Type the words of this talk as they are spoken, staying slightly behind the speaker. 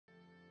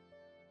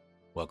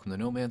Welcome to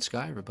No Man's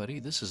Sky, everybody.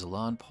 This is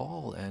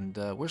ElanPaul, and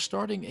we're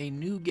starting a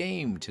new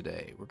game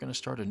today. We're going to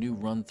start a new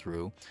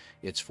run-through.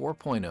 It's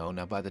 4.0.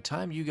 Now, by the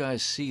time you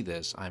guys see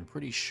this, I'm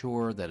pretty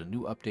sure that a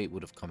new update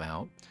would have come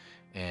out,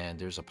 and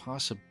there's a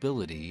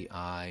possibility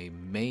I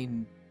may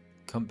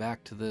come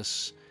back to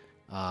this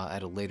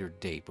at a later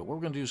date. But what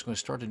we're going to do is going to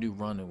start a new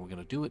run, and we're going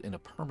to do it in a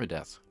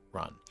permadeath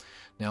run.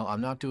 Now, I'm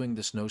not doing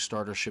this no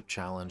starter ship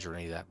challenge or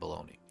any of that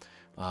baloney,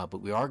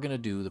 but we are going to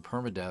do the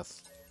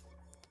permadeath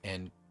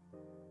and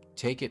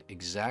take it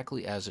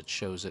exactly as it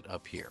shows it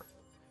up here.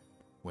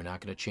 We're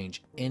not going to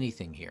change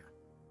anything here.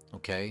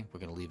 Okay? We're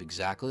going to leave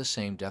exactly the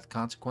same. Death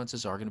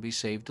consequences are going to be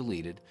saved,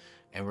 deleted,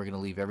 and we're going to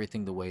leave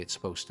everything the way it's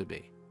supposed to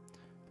be.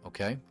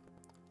 Okay?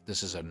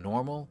 This is a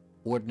normal,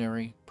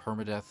 ordinary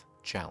permadeath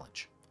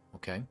challenge.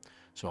 Okay?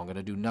 So I'm going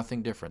to do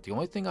nothing different. The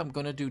only thing I'm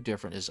going to do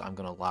different is I'm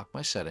going to lock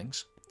my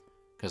settings,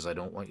 because I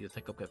don't want you to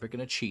think I'm ever going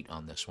to cheat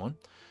on this one.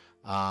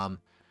 I'm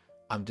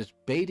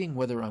debating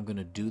whether I'm going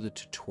to do the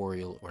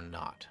tutorial or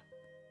not.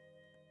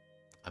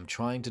 I'm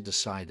trying to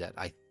decide that.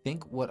 I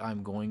think what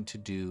I'm going to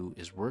do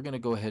is we're going to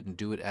go ahead and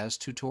do it as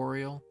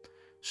tutorial,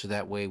 so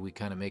that way we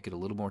kind of make it a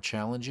little more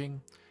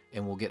challenging,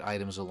 and we'll get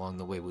items along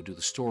the way. We'll do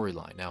the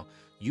storyline. Now,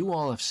 you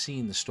all have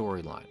seen the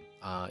storyline.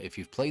 If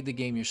you've played the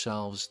game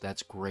yourselves,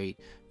 that's great.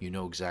 You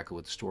know exactly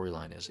what the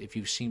storyline is. If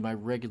you've seen my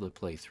regular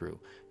playthrough,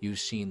 you've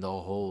seen the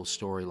whole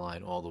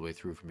storyline all the way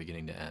through from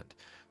beginning to end.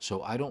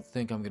 So I don't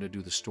think I'm going to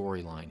do the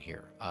storyline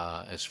here,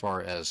 as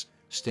far as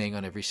staying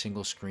on every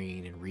single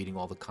screen and reading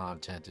all the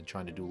content and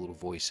trying to do a little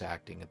voice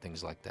acting and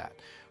things like that.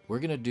 We're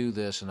going to do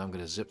this, and I'm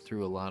going to zip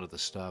through a lot of the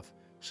stuff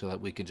so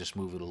that we can just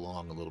move it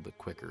along a little bit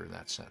quicker in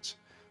that sense.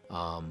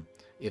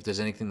 If there's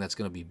anything that's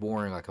going to be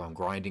boring, like if I'm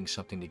grinding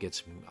something to get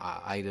some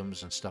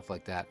items and stuff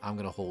like that, I'm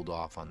going to hold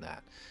off on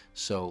that.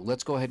 So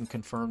let's go ahead and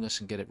confirm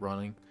this and get it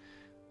running.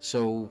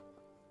 So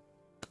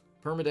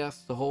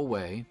permadeath the whole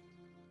way,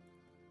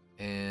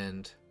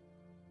 and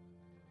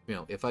you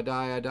know, if I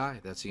die, I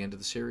die. That's the end of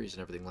the series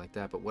and everything like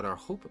that. But what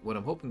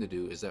I'm hoping to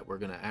do is that we're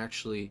going to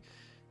actually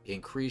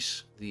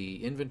increase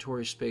the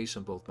inventory space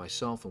on both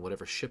myself and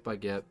whatever ship I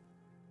get.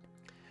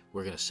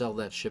 We're going to sell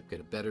that ship, get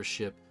a better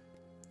ship,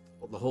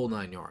 the whole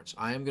 9 yards.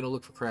 I am going to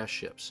look for crash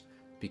ships,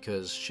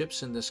 because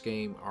ships in this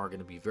game are going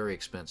to be very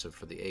expensive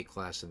for the A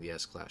class and the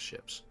S class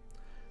ships.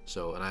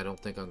 So, and I don't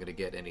think I'm going to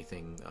get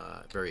anything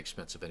very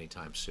expensive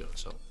anytime soon.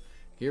 So,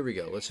 here we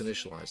go. Let's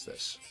initialize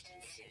this.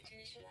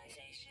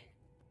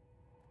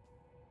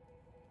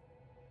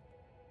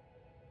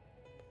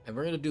 And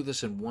we're going to do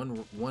this in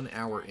one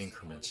hour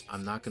increments.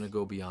 I'm not going to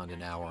go beyond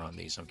an hour on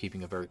these. I'm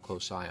keeping a very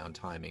close eye on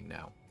timing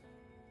now.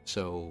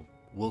 So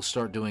we'll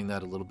start doing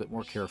that a little bit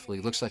more carefully.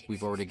 Looks like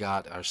we've already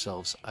got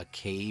ourselves a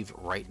cave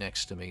right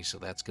next to me, so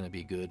that's going to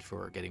be good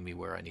for getting me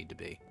where I need to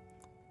be.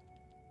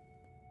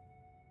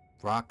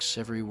 Rocks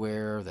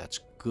everywhere. That's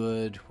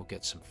good. We'll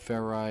get some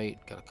ferrite.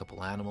 Got a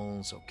couple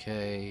animals.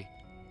 Okay.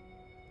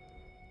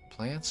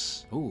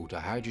 Plants. Ooh,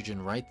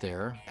 dihydrogen right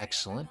there.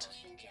 Excellent.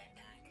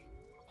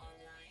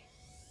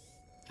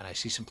 And I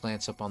see some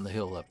plants up on the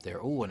hill up there.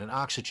 Oh, and an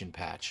oxygen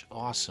patch.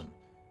 Awesome.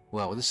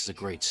 Well, this is a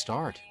great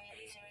start.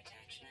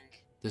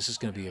 This is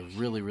going to be a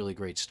really, really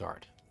great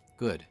start.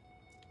 Good.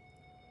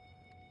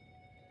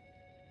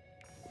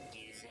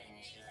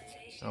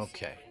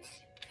 Okay.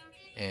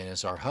 And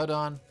is our HUD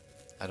on?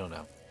 I don't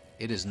know.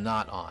 It is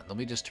not on. Let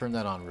me just turn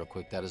that on real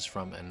quick. That is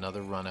from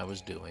another run I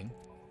was doing.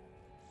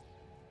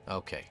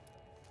 Okay.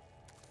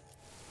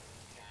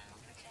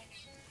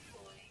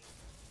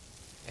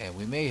 And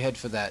we may head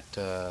for that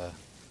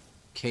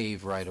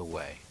cave right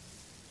away.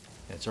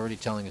 And it's already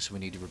telling us we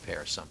need to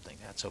repair something.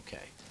 That's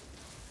okay.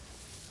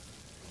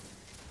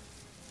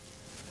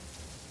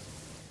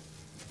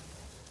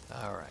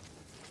 Alright.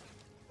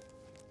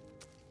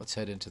 Let's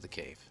head into the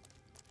cave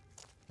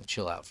and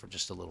chill out for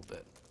just a little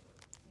bit.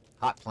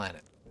 Hot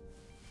planet.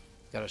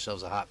 Got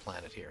ourselves a hot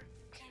planet here.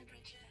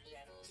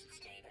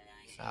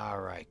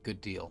 Alright,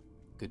 good deal.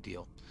 Good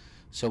deal.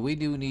 So we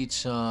do need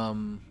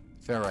some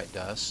ferrite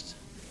dust.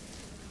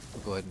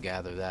 We'll go ahead and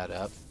gather that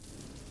up.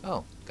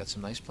 Oh, got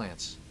some nice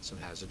plants. Some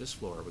hazardous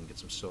flora. We can get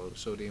some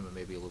sodium and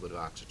maybe a little bit of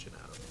oxygen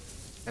out of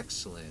it.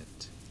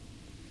 Excellent.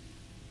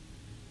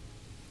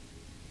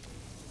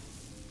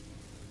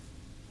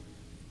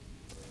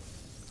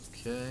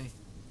 Okay.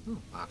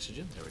 Ooh,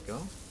 oxygen. There we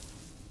go.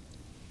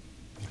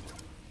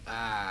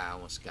 Ah,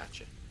 almost got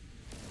you.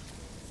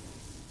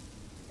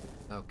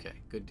 Okay,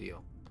 good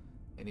deal.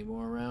 Any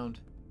more around?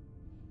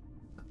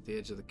 At the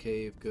edge of the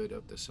cave. Good.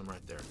 Oh, there's some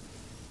right there.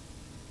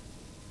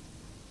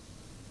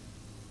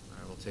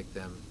 Alright, we'll take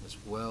them as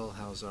well.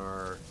 How's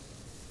our...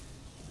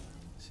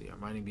 Let's see, our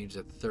mining beam's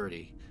at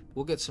 30.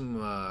 We'll get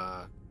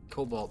some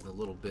cobalt in a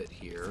little bit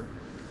here.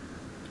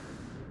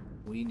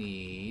 We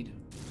need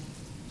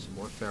some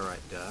more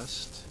ferrite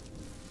dust.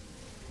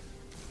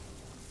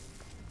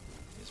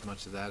 As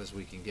much of that as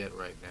we can get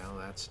right now.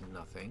 That's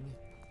nothing.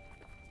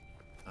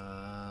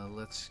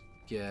 Let's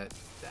get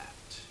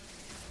that,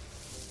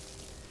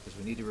 because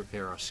we need to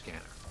repair our scanner.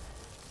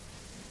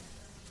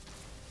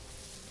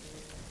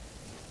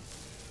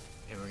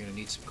 And we're going to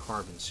need some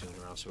carbon soon,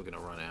 or else we're going to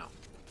run out.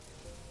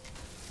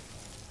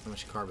 How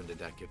much carbon did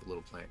that give? A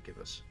little plant give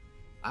us?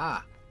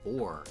 Ah!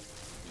 4.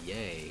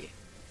 Yay.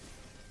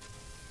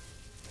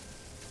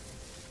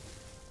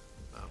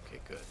 Okay,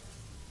 good.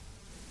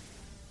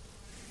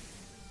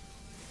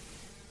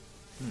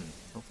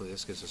 Hopefully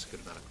this gives us a good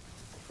amount of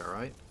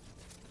ferrite.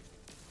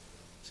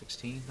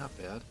 16, not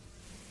bad.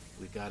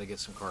 We got to get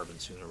some carbon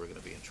sooner, we're going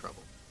to be in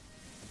trouble.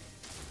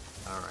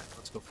 Alright,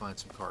 let's go find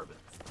some carbon.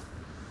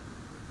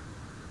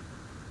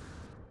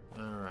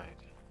 Alright.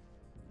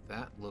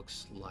 That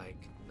looks like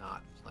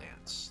not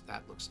plants.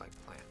 That looks like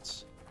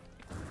plants.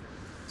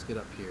 Let's get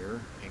up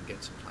here and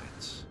get some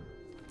plants.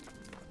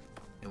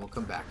 And we'll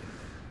come back in a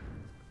minute.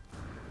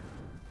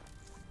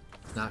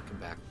 Not come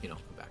back, you know,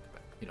 come back.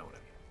 You know what I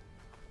mean.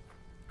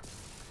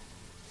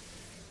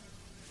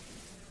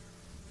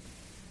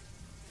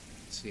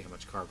 Let's see how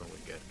much carbon we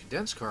get.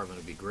 Condensed carbon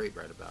would be great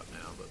right about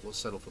now, but we'll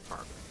settle for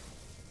carbon.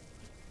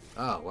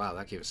 Oh, wow,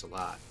 that gave us a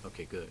lot.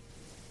 Okay, good.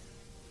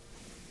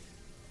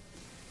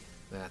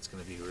 That's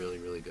going to be really,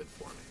 really good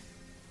for me.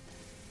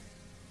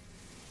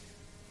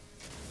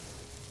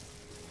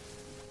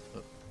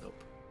 Oh, nope.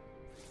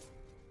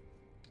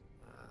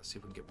 See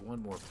if we can get one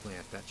more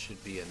plant. That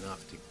should be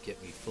enough to get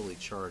me fully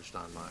charged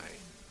on my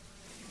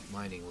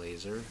mining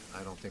laser.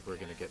 I don't think we're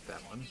going to get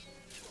that one.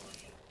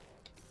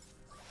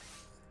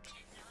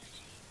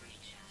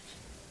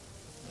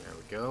 There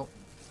we go.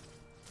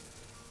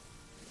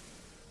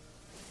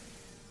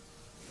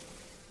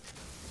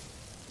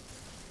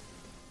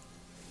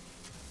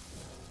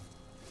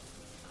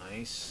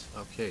 Nice.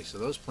 Okay, so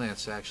those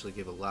plants actually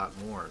give a lot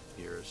more, it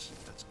appears.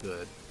 That's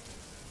good.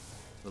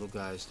 Little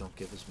guys don't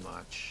give as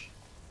much.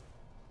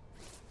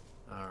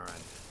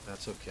 Alright,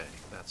 that's okay.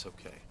 That's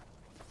okay.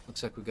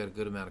 Looks like we've got a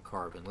good amount of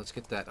carbon. Let's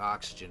get that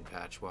oxygen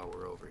patch while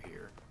we're over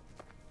here.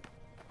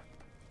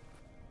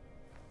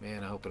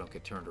 Man, I hope I don't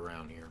get turned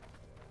around here.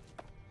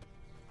 I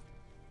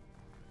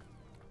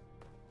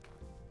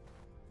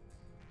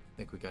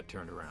think we got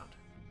turned around.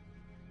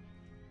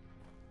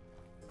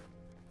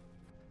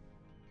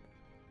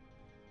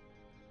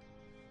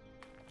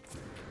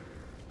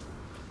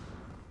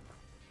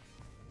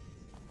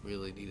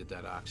 Really needed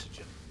that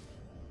oxygen.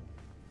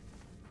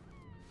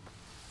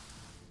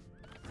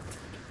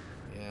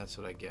 Yeah, that's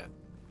what I get.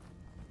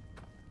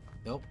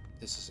 Nope,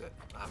 this is it.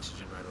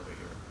 Oxygen right over here.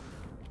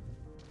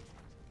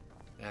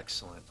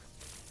 Excellent.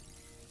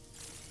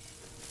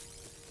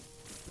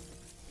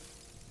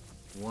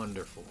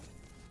 Wonderful.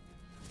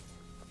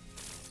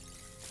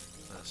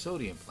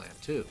 Sodium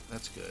plant, too.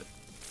 That's good.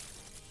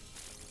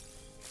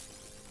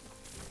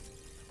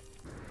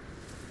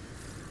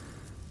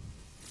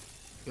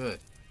 Good.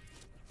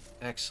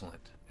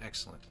 Excellent.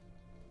 Excellent.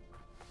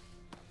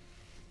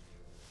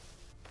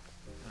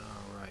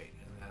 Alright,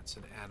 and that's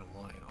an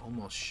animal. I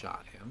almost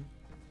shot him.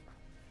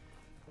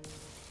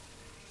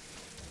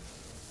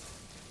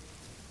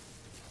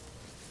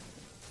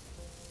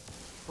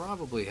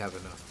 Probably have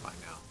enough by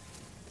now.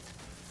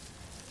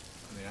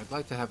 I mean, I'd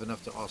like to have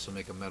enough to also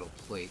make a metal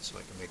plate so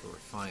I can make a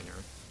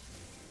refiner.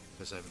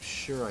 Because I'm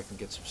sure I can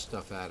get some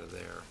stuff out of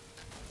there.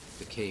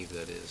 The cave,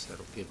 that is.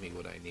 That'll give me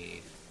what I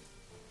need.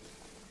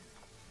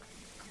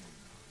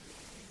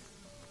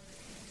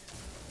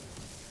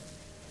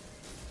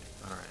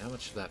 Alright, how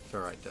much of that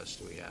ferrite dust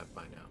do we have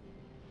by now?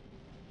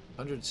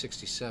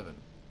 167.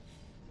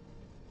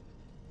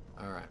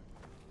 Alright.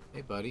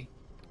 Hey, buddy.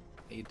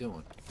 How you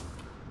doing?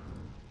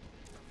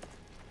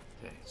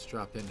 Okay, let's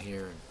drop in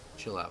here and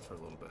chill out for a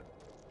little bit.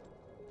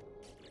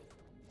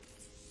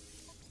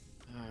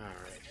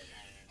 Alright.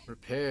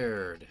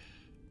 Repaired.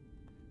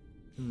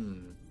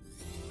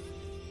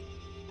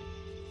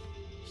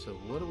 So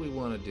what do we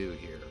want to do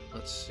here?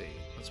 Let's see.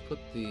 Let's put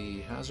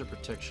the hazard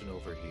protection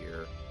over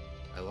here.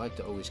 I like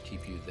to always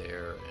keep you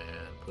there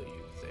and put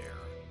you there.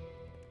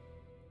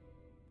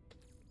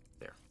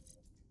 There.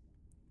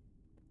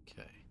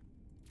 Okay.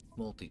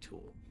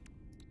 Multi-tool.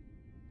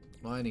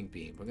 Mining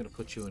beam. We're going to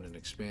put you in an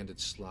expanded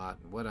slot.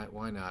 And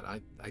why not?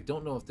 I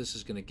don't know if this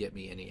is going to get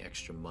me any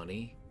extra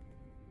money.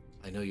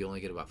 I know you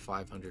only get about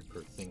 500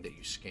 per thing that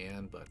you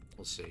scan, but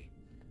we'll see.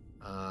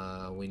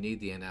 We need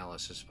the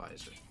analysis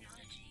visor.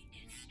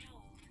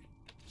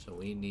 So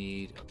we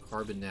need a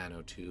carbon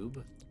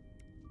nanotube.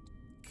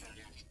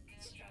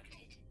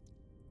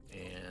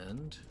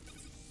 And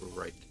we're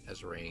right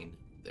as rain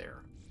there.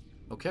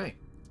 Okay.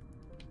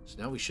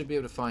 So now we should be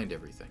able to find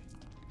everything.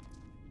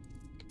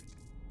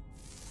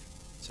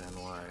 Let's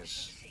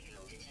analyze.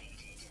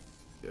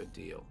 Good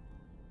deal.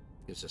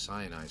 Gives us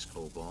ionized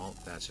cobalt.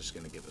 That's just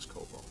going to give us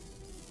cobalt.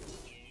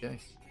 Okay.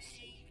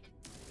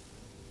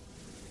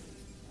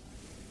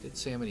 Didn't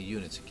say how many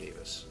units it gave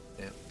us.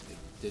 Yeah,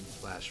 it did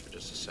flash for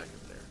just a second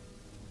there.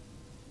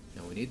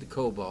 Now we need the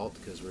cobalt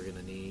because we're going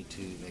to need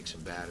to make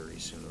some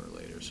batteries sooner or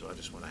later, so I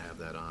just want to have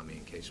that on me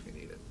in case we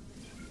need it.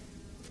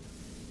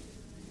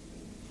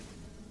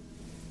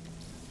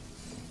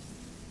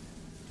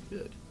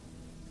 Good.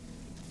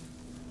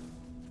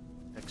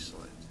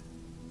 Excellent.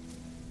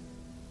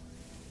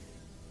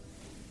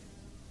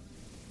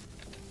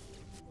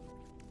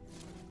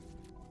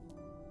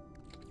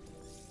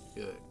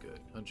 Good, good.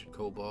 100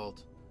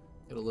 cobalt.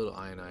 Get a little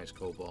ionized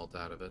cobalt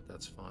out of it.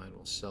 That's fine.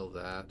 We'll sell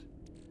that.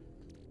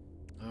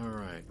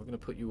 Alright, we're going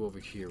to put you over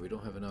here. We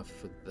don't have enough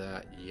for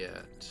that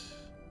yet.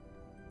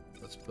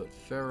 Let's put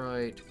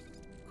ferrite,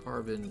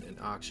 carbon, and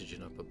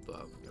oxygen up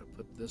above. We're going to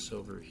put this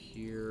over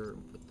here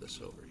and put this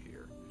over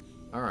here.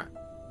 Alright.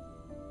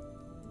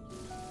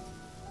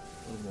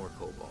 A little more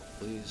cobalt,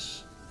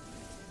 please.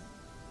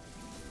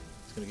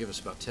 It's going to give us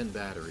about 10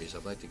 batteries.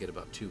 I'd like to get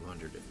about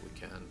 200 if we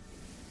can.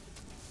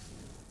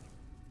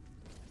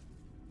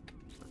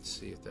 Let's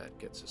see if that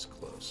gets us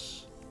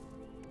close.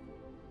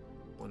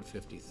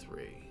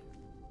 153.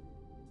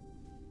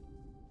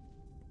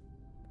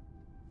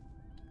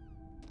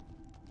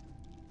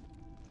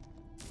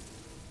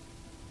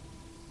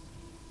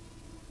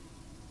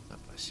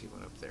 I see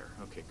one up there.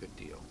 Okay, good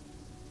deal.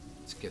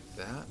 Let's get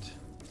that.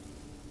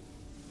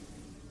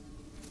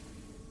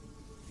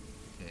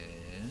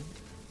 And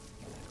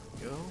there we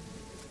go.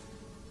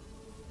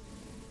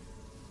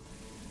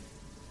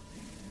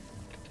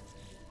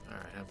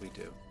 Alright, how'd we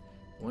do?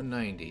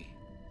 190.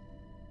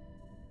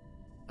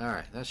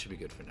 Alright, that should be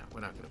good for now.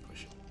 We're not going to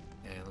push it.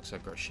 And it looks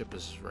like our ship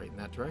is right in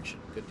that direction.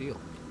 Good deal.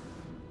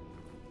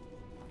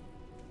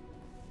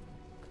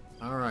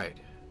 Alright.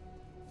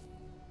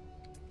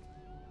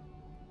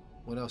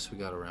 What else we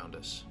got around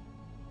us?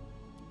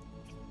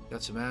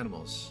 Got some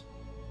animals.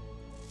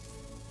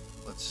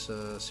 Let's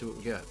see what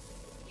we got.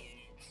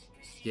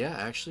 Yeah,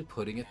 actually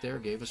putting it there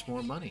gave us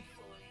more money.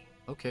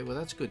 Okay, well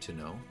that's good to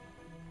know.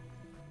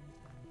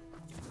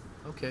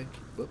 Okay,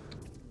 whoop,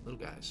 little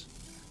guys.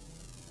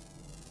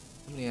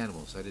 How many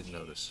animals? I didn't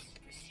notice.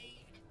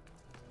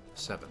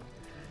 7.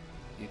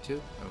 You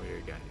too? Oh, here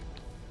you got you.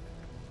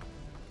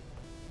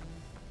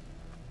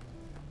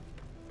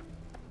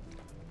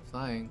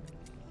 Flying.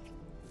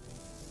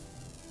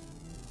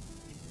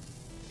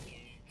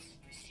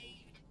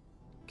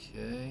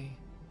 Okay.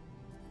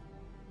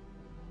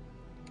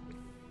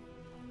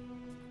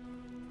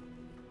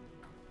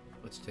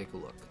 Let's take a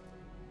look.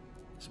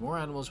 There's more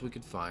animals we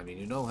could find, and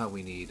you know how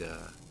we need, oh,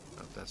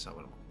 that's not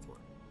what I'm looking for.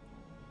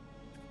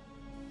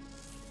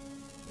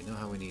 We know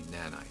how we need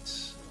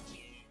nanites.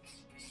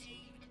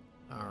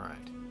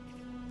 Alright.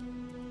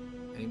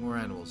 Any more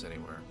animals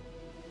anywhere?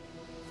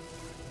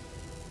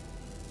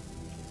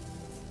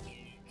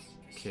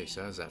 Okay,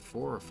 so how's that?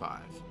 4 or 5?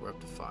 We're up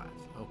to 5.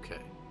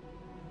 Okay.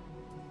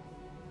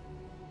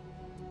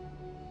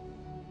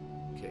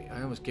 Okay,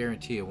 I almost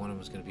guarantee you one of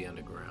them is going to be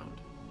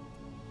underground.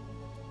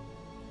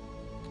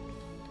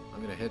 I'm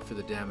going to head for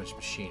the damaged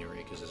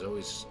machinery because there's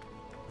always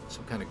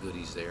some kind of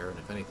goodies there, and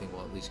if anything,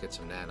 we'll at least get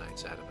some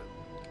nanites out of it.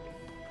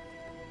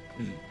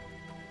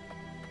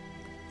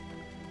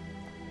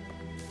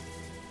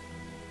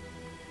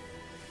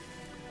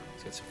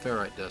 Let's get some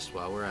ferrite dust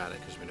while we're at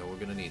it because we know we're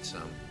going to need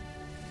some.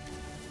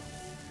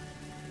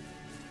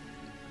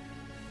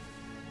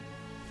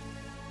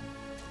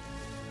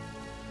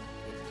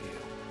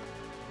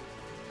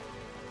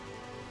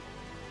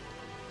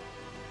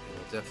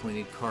 Definitely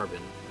need carbon,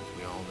 as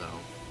we all know.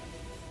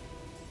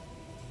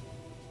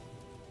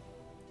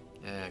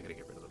 Yeah, I'm gonna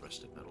get rid of the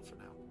rusted metal for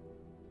now.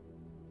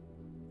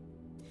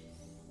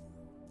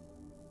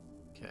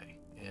 Okay,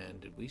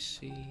 and did we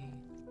see...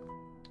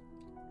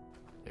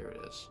 There it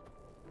is.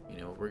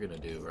 You know what we're gonna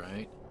do,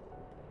 right?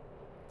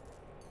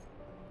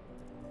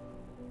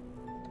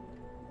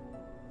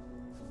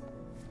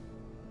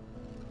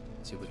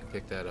 Let's see if we can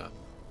pick that up.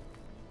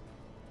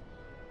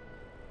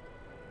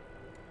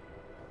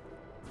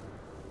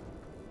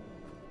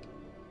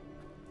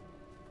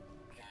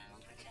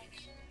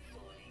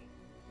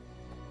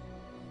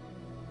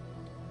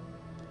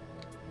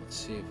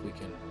 See if we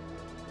can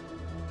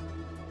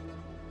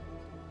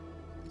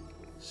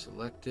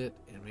select it,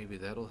 and maybe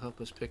that'll help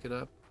us pick it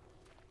up.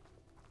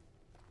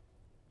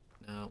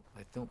 No,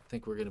 I don't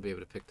think we're going to be able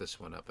to pick this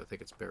one up. I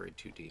think it's buried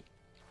too deep.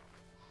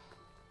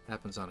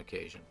 Happens on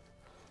occasion.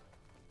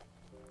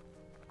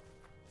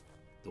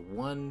 The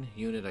one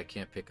unit I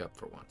can't pick up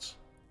for once.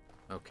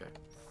 Okay.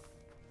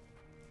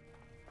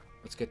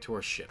 Let's get to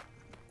our ship,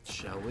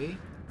 shall we?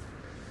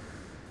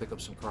 Pick up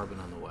some carbon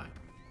on the way.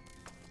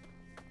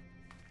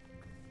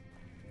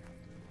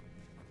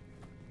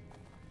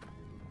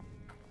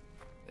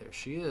 There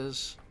she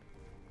is.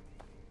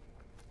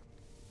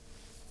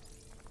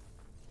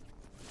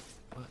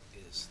 What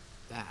is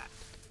that?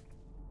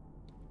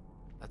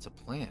 That's a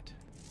plant.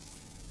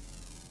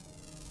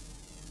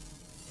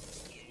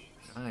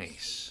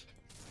 Nice.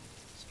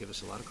 Let's give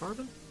us a lot of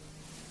carbon.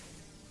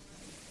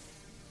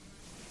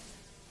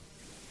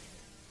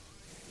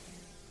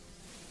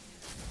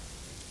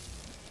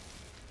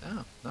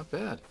 Oh, not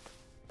bad.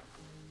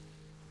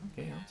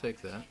 Okay, I'll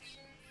take that.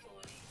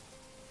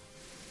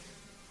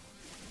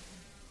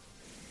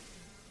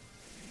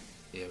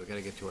 Yeah, we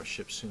gotta get to our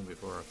ship soon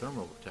before our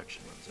thermal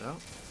protection runs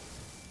out.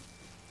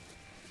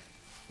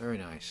 Very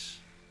nice.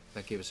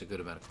 That gave us a good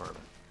amount of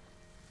carbon.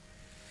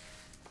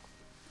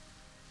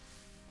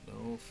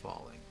 No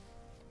falling.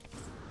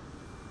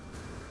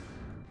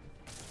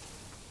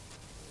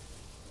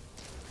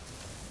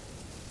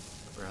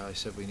 Remember how I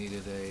said we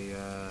needed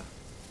a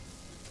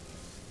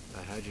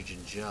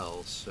dihydrogen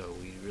gel, so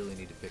we really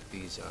need to pick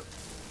these up.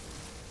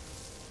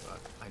 But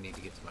I need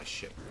to get to my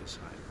ship because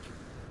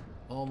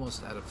I'm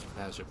almost out of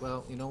hazard.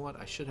 Well, you know what?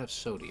 I should have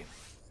sodium.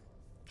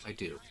 I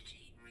do.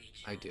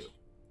 I do.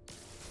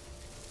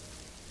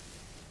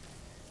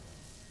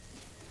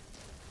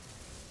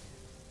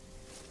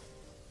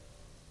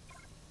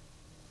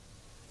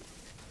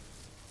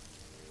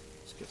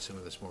 Let's get some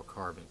of this more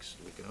carbon because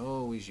we can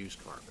always use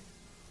carbon.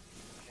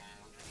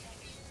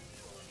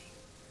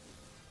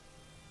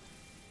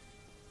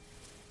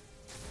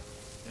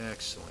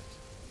 Excellent.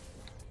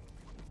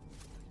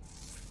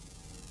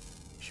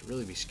 We should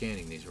really be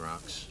scanning these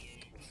rocks.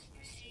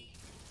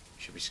 We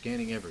should be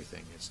scanning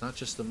everything. It's not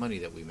just the money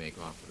that we make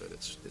off of it,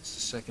 it's the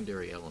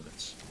secondary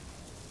elements.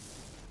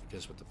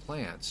 Because with the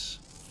plants,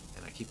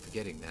 and I keep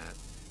forgetting that,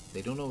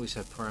 they don't always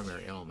have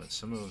primary elements.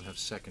 Some of them have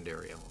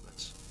secondary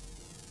elements.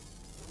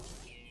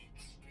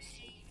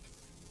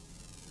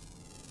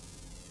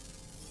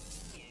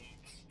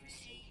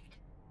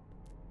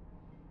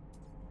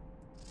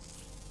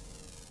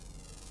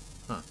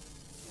 Huh.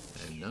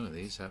 And none of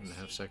these happen to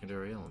have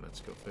secondary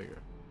elements. Go figure.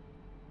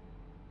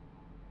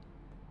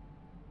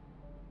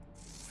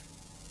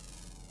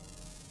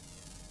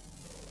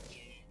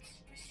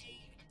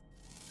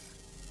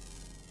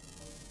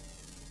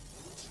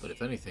 But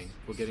if anything,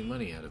 we're getting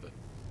money out of it.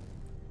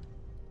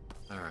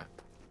 Alright.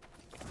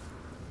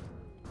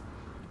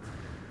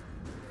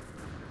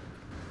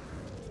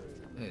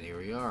 And here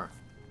we are.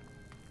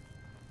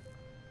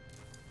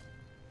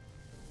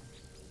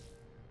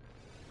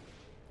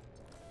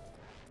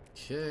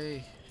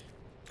 Okay.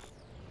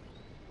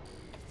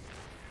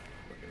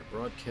 We're gonna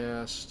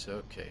broadcast.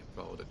 Okay,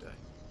 call it a day.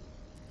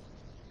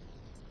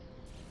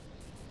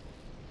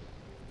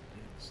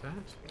 Is that?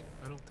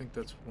 I don't think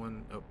that's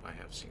one. Oh, I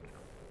have seen it.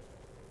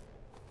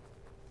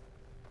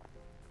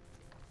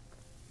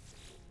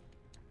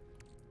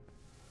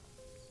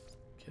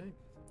 Okay.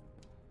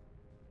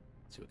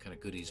 See what kind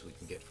of goodies we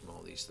can get from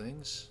all these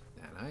things.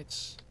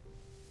 Nanites.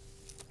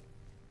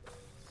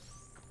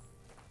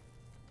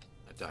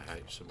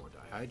 Some more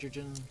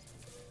dihydrogen.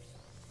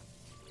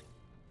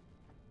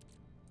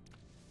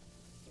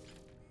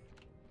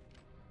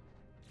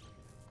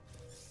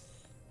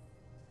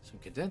 Some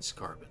condensed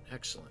carbon.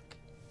 Excellent.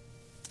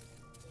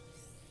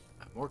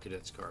 More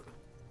condensed carbon.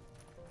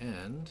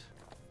 And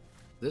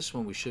this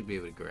one we should be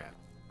able to grab.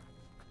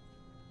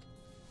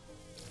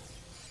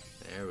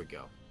 There we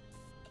go.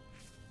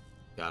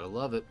 Gotta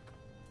love it.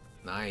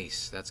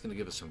 Nice. That's going to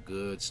give us some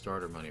good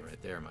starter money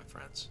right there, my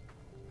friends.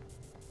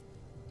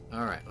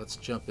 Alright, let's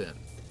jump in.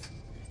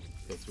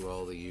 Go through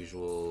all the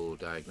usual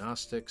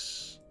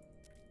diagnostics.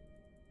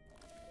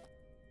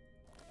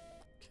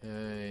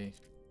 Okay.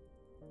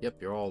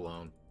 Yep, you're all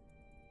alone.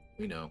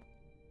 We know.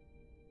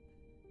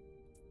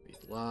 Read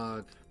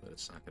log, but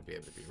it's not going to be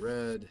able to be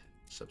read.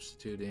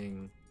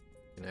 Substituting.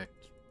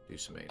 Connect. Do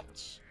some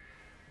maintenance.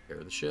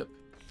 Repair the ship.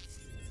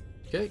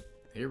 Okay,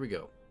 here we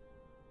go.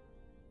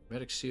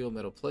 Medic seal,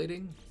 metal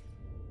plating.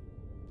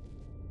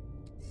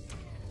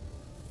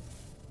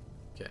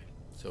 Okay,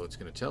 so it's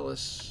going to tell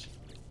us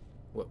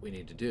what we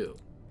need to do,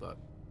 but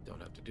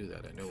don't have to do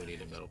that. I know we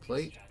need a metal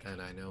plate,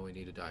 and I know we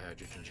need a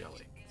dihydrogen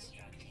jelly.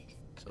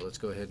 So let's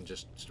go ahead and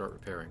just start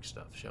repairing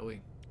stuff, shall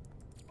we?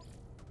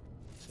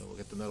 So we'll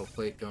get the metal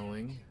plate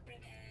going.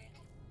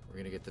 We're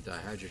going to get the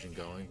dihydrogen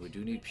going. We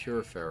do need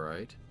pure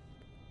ferrite,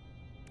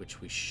 which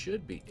we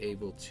should be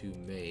able to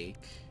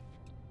make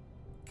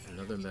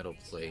another metal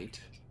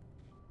plate.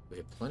 We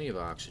have plenty of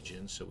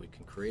oxygen, so we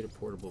can create a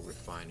portable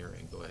refiner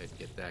and go ahead and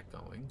get that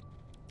going.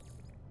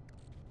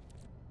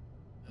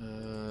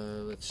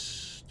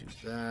 Let's do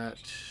that.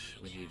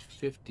 We need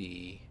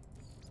 50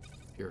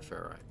 pure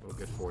ferrite. We'll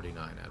get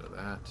 49 out of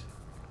that.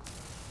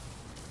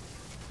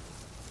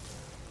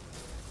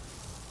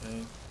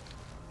 Okay.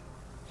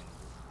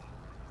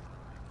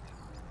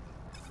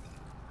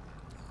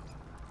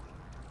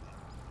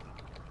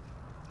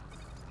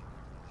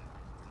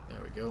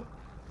 There we go.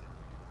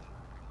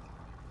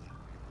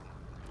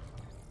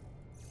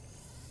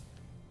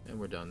 And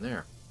we're done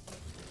there.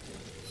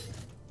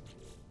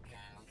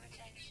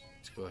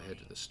 Let's go ahead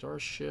to the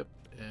starship,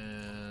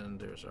 and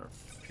there's our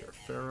pure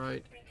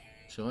ferrite.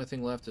 So the only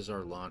thing left is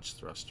our launch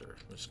thruster.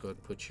 Let's go ahead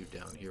and put you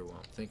down here while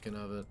I'm thinking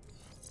of it.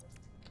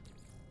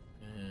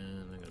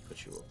 And I'm going to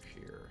put you up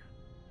here.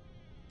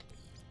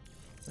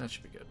 That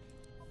should be good.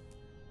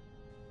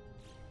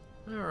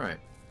 Alright.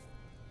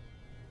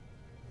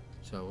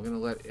 So we're going to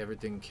let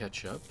everything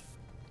catch up.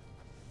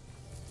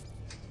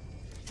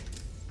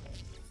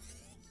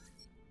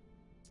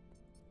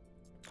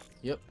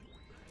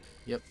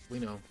 Yep, we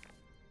know.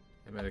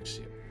 Hermetic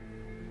seal.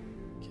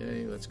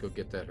 Okay, let's go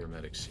get that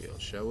hermetic seal,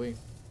 shall we?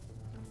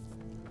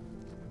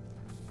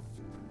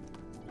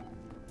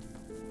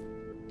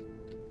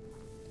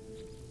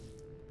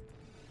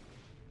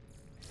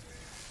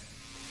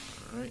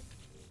 Alright.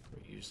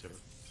 We use their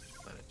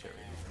planetary.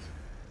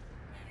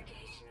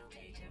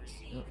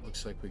 Oh,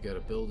 looks like we got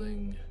a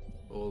building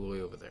all the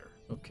way over there.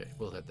 Okay,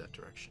 we'll head that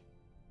direction.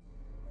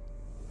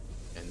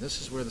 And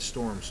this is where the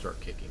storms start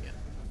kicking in.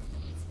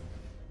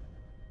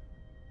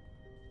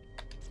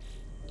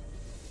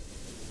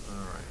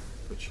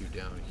 put you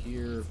down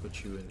here,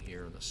 put you in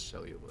here in the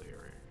sellable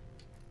area.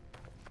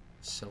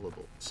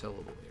 Sellable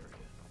area.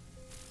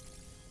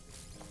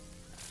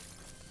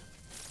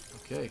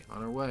 Okay,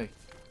 on our way.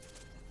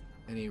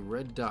 Any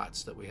red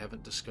dots that we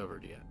haven't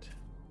discovered yet?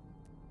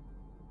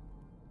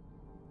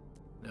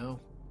 No?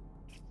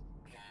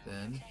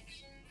 Then,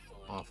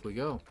 off we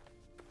go.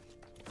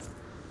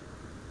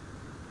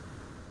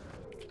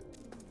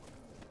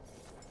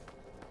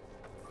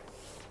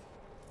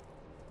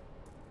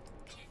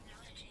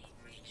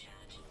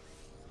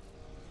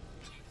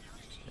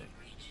 Okay.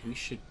 We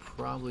should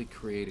probably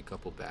create a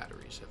couple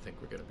batteries. I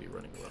think we're going to be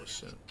running low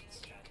soon.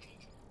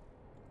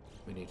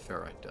 We need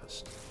ferrite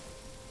dust.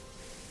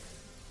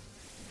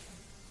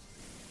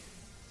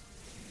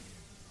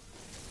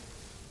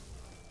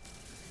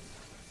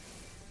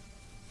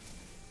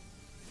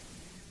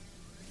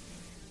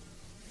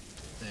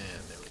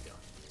 And there we go.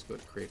 Let's go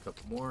to create a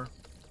couple more.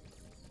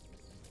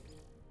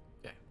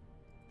 Okay.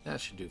 That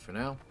should do for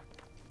now.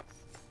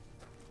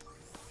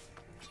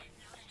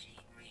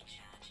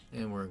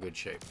 And we're in good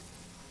shape.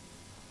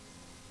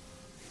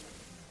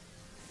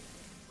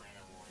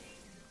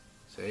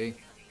 See?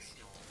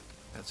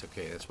 That's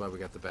okay. That's why we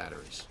got the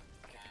batteries.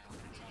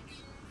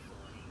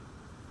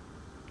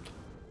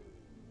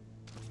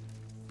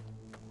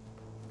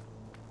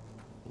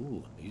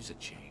 Ooh, music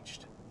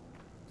changed.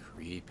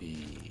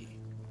 Creepy.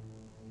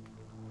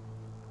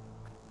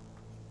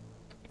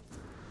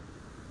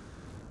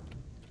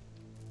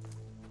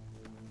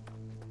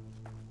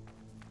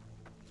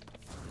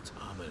 It's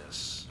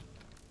ominous.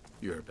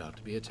 You're about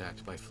to be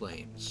attacked by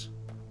flames.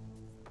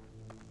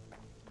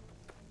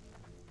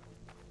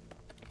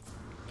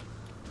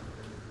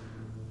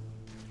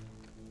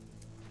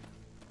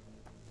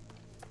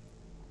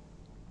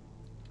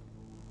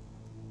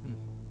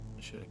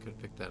 I could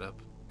have picked that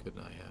up.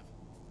 Couldn't I have?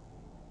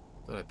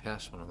 Thought I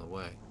passed one on the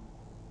way.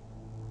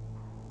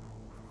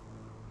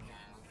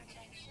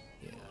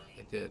 Yeah,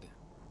 I did.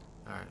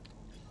 Alright.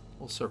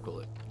 We'll circle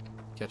it.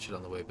 Catch it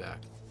on the way back.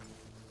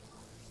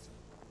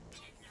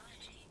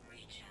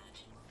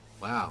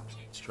 Wow,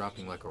 it's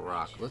dropping like a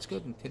rock. Let's go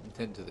and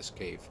tend to this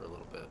cave for a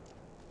little bit.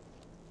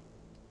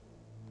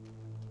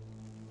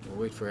 We'll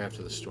wait for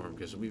after the storm,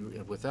 because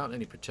without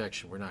any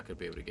protection, we're not going to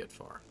be able to get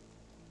far.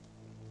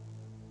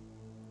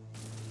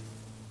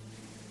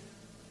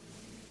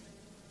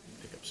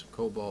 Pick up some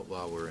cobalt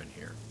while we're in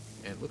here.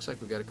 And it looks like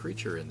we've got a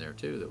creature in there,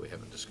 too, that we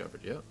haven't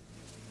discovered yet.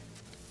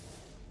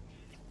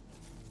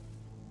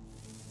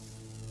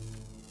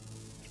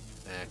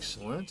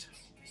 Excellent.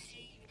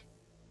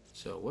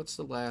 So, what's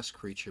the last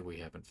creature we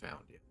haven't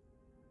found yet?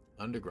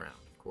 Underground,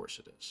 of course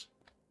it is.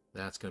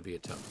 That's going to be a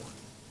tough one.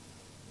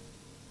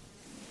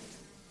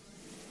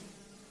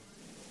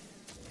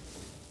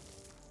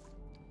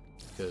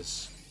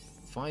 Because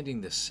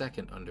finding the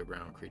second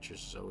underground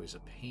creatures is always a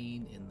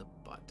pain in the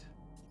butt.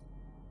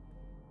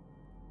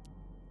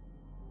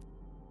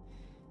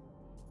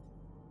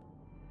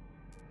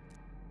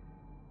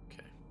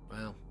 Okay,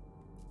 well.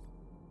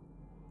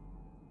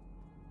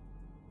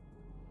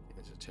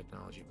 There's a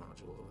technology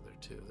module over there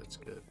too, that's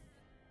good.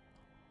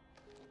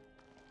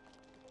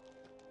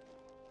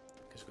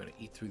 Because we're going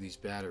to eat through these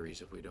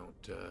batteries if we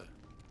don't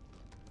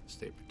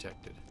stay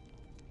protected.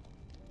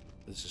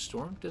 Does the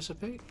storm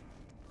dissipate?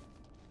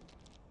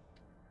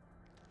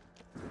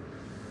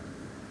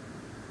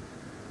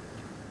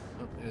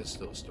 Oh, it is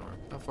still a storm.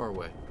 How far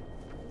away?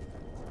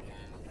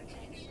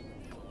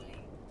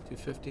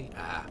 250?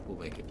 Ah, we'll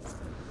make it.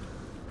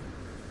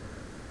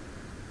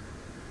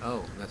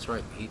 Oh, that's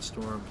right. The heat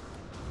storm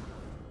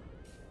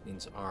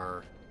means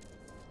our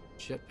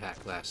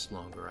jetpack lasts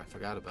longer. I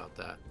forgot about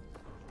that.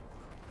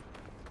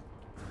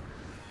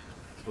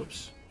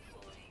 Whoops.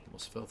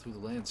 Almost fell through the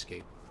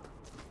landscape.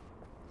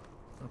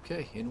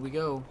 Okay, in we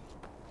go.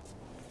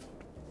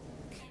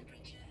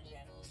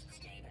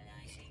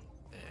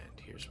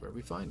 And here's where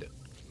we find it.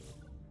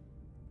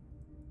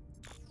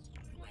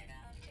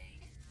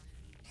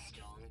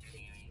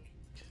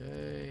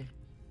 Okay.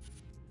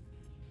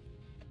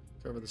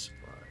 Cover the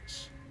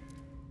supplies.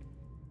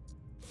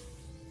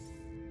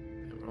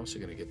 And we're also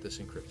going to get this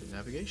encrypted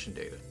navigation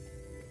data.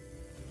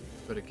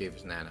 But it gave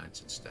us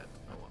nanites instead.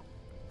 Oh well.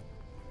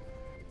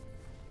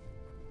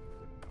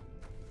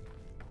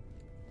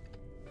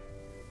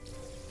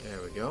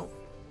 There we go.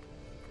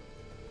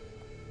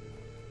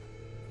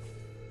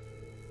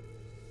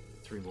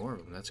 3 more of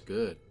them. That's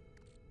good.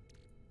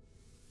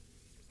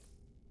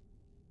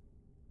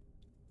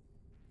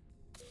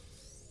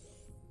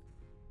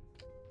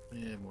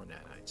 And more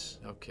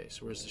nanites. Okay,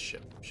 so where's the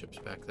ship? Ship's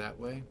back that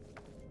way.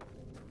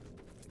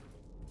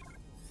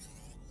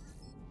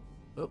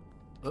 Oh,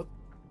 oh.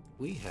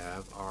 We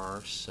have our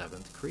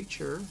 7th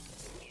creature.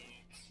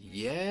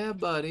 Yeah,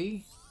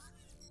 buddy.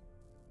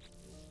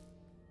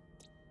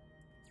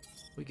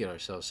 We get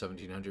ourselves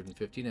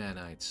 1,750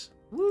 nanites.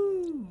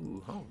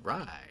 Woo!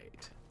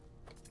 Alright.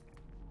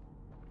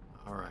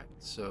 Alright,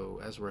 so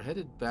as we're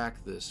headed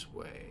back this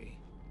way,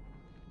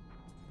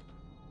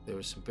 there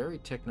was some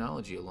buried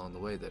technology along the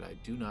way that I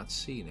do not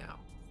see now.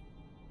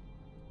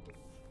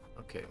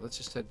 Okay, let's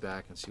just head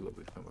back and see what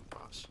we've come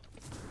across.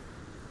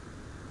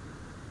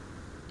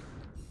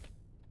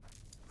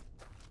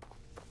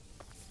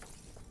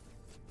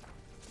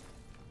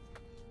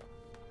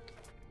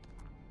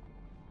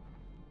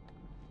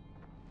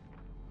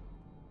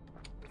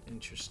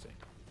 Interesting.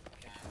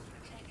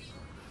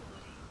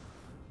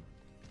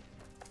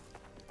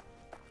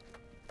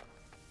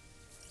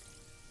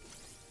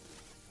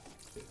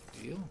 Good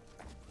deal.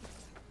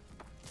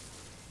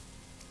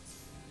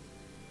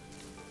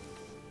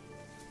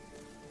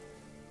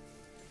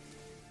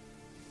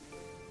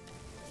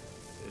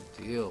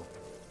 Good deal.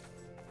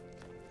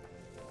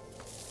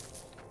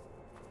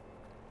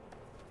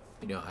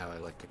 You know how I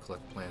like to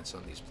collect plants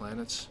on these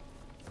planets?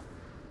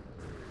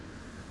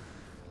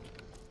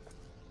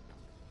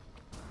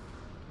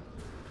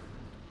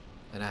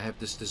 And I have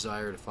this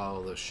desire to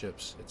follow those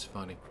ships. It's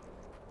funny.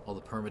 All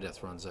the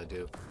permadeath runs I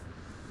do.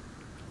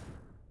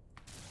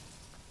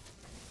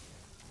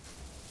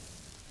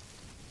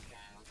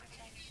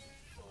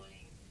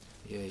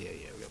 Yeah.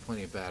 We got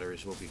plenty of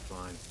batteries. We'll be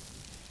fine.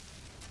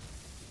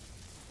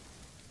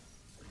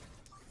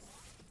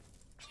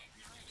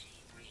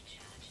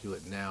 Do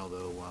it now,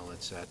 though, while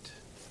it's at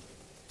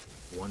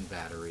 1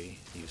 battery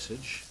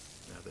usage,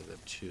 rather than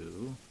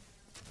 2.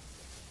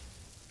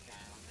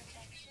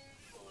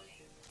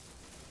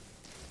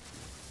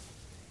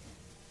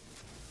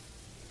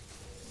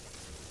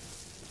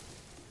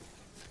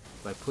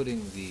 By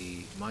putting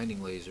the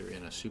mining laser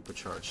in a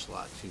supercharged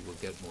slot, too, we'll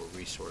get more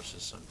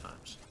resources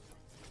sometimes.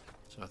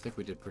 So I think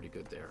we did pretty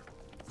good there.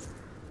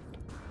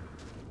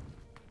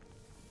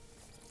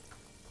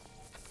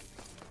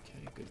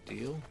 Okay, good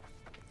deal.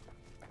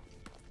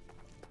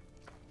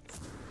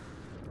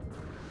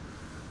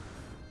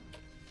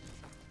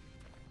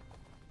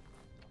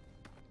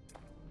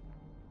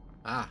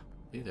 Ah,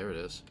 see, there it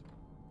is.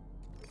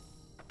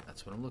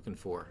 That's what I'm looking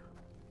for.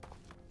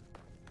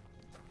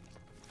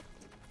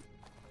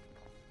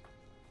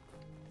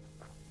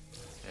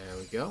 There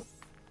we go.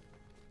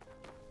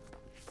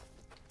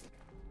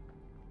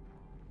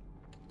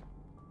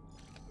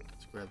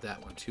 Let's grab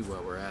that one too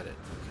while we're at it,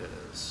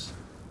 because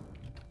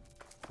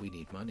we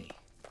need money.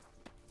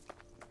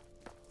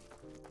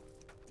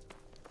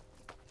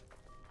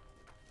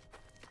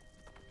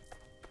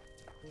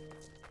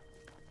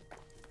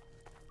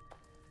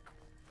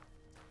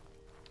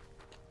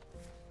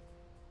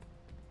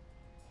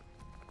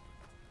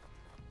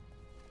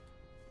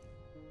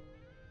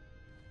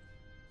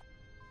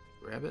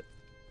 Grab it.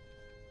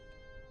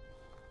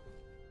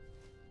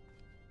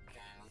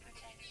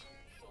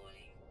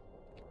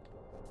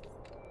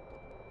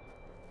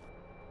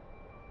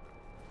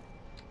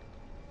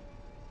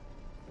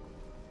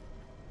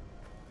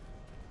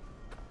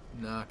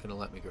 Not gonna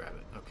let me grab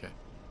it. Okay.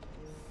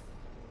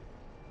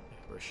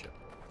 We're a ship.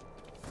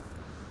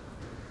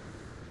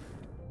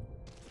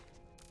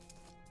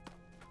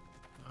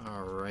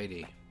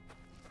 Alrighty.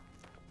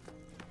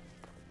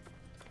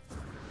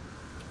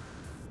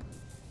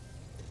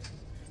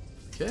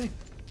 Okay.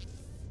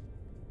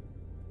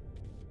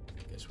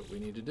 Guess what we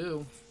need to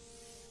do?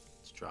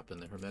 Let's drop in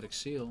the hermetic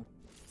seal.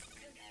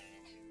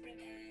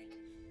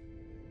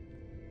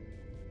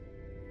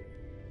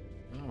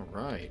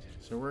 Alright,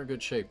 so we're in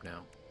good shape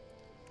now.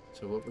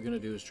 So what we're going to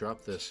do is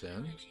drop this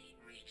in.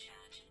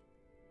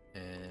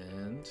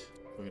 And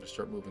we're going to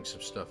start moving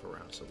some stuff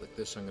around. So like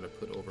this I'm going to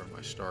put over on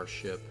my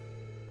starship.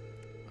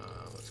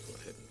 Let's go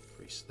ahead and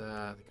increase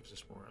that. That gives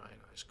us more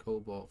ionized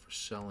cobalt for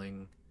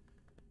selling.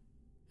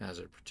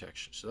 Hazard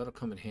protection. So that'll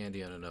come in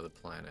handy on another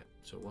planet.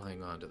 So we'll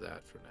hang on to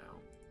that for now.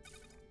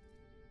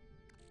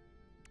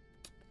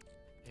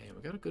 And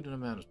we got a good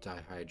amount of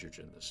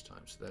dihydrogen this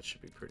time, so that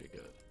should be pretty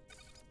good.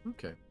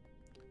 Okay.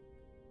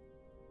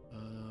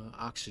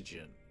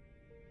 Oxygen.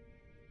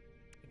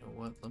 You know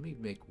what? Let me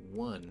make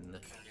 1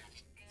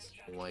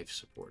 life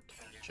support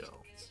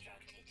gel.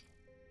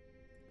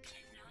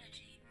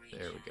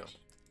 There we go.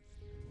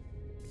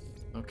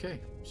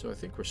 Okay, so I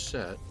think we're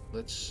set.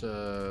 Let's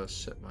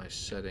set my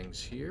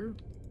settings here.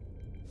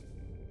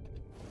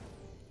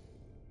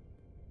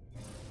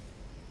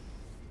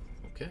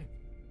 Okay.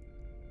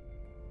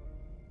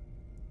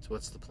 So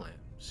what's the plan?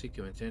 Seek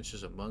your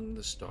intentions among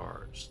the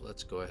stars.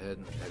 Let's go ahead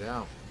and head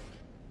out.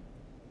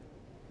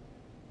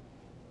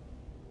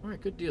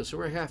 Alright, good deal. So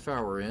we're a half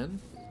hour in.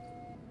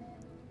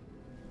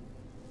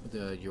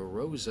 The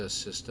Eurosa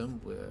system,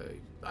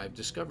 I've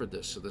discovered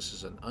this, so this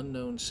is an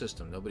unknown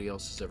system. Nobody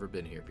else has ever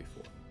been here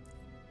before.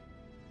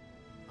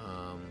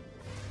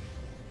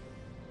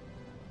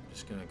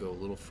 Just going to go a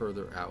little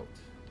further out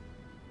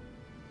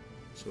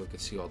so we can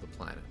see all the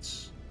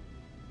planets.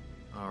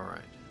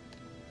 Alright.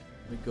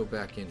 Let me go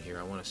back in here.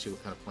 I want to see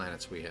what kind of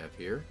planets we have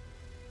here.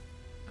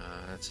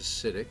 That's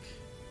acidic.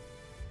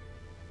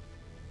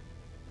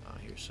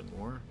 Here's some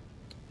more.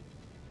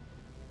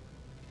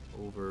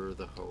 Over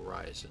the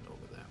horizon,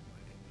 over that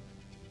way.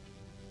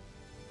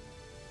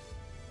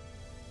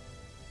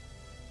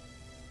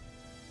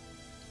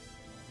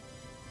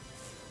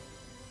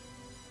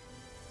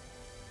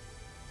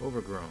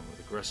 Overgrown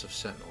with aggressive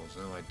sentinels.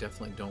 No, I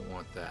definitely don't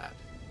want that.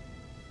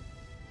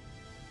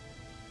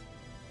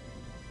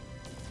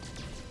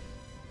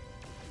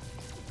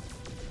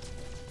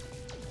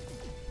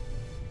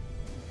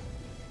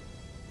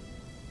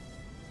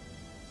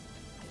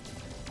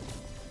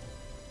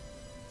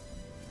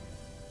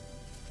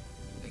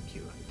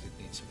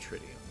 need some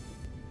tritium.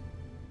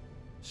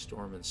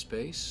 Storm in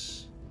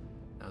space.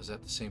 Now, is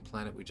that the same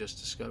planet we just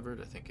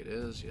discovered? I think it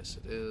is. Yes,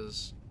 it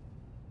is.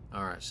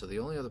 Alright, so the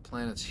only other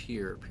planets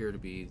here appear to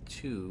be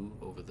 2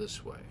 over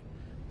this way.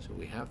 So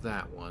we have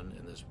that one,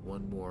 and there's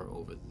one more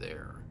over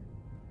there.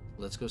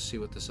 Let's go see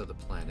what this other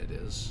planet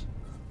is.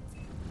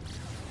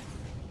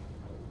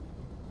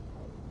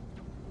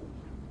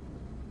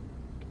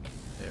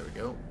 There we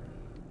go.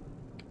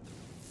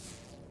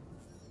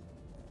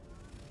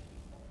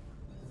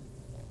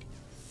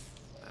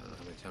 I don't know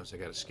how many times I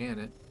gotta scan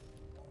it.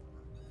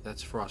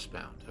 That's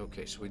Frostbound.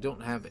 Okay, so we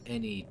don't have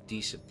any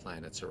decent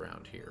planets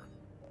around here.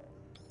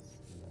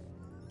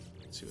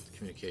 Let's see what the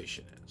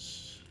communication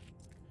is.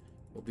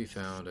 Will be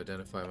found,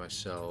 identify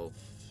myself,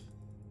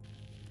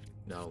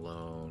 not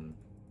alone,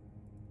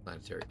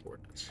 planetary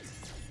coordinates.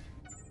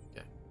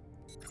 Okay.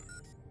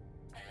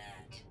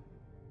 Alert.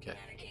 Okay.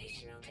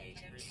 Navigational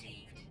data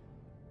received.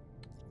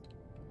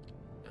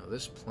 Now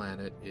this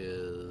planet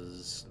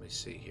is, let me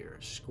see here,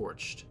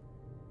 scorched.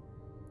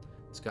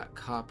 It's got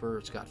copper,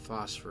 it's got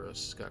phosphorus,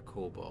 it's got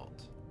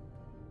cobalt.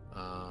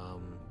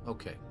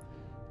 Okay.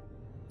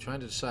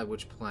 Trying to decide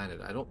which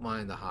planet. I don't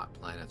mind the hot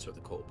planets or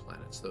the cold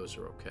planets. Those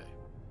are okay.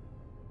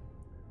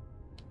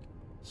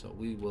 So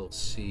we will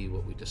see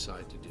what we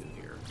decide to do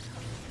here.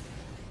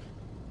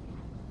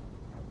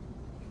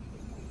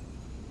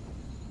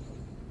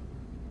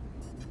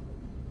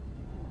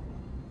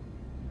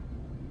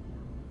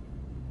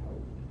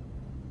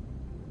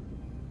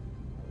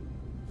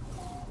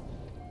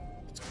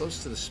 It's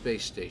close to the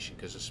space station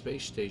because the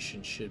space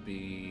station should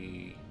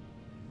be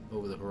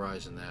over the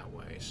horizon that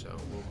way. So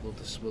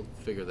we'll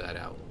figure that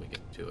out when we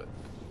get to it.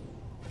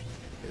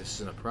 Okay, this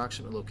is an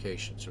approximate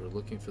location, so we're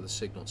looking for the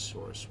signal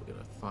source. We're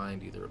going to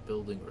find either a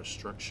building or a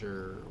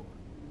structure. Or...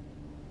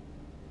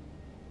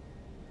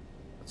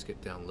 Let's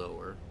get down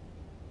lower.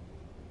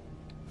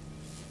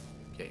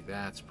 Okay,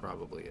 that's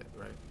probably it,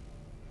 right?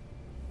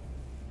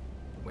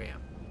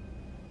 Wham.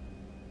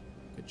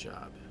 Good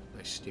job.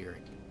 Nice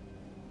steering.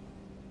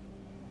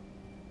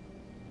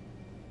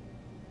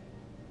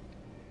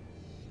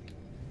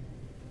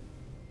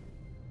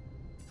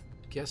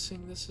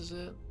 Guessing this is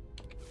it?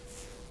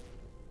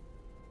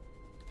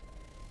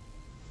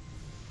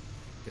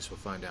 Guess we'll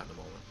find out in a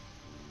moment.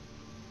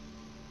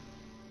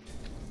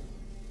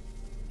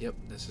 Yep,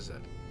 this is it.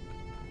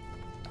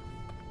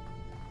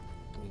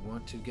 We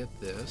want to get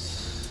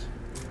this.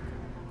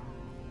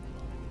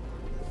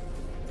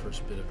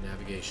 First bit of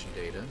navigation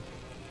data.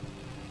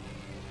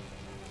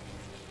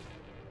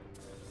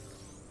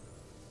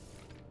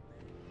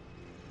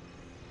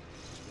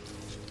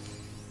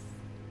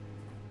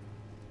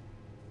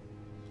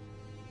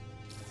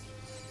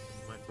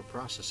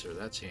 Microprocessor,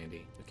 that's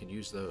handy. We can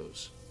use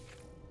those.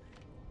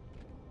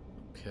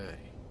 Okay.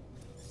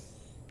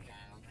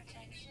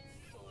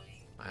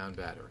 Ion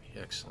battery,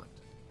 excellent.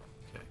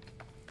 Okay.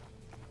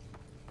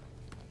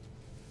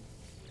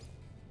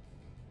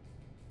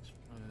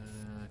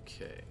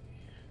 Okay.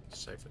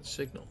 Cipher the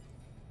signal.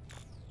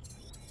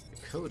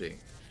 Decoding.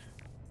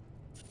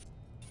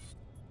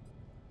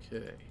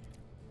 Okay.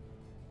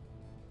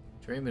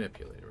 Terrain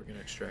manipulator. We're going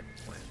to extract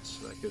the plans.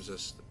 So that gives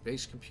us the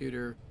base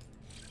computer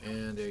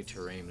and a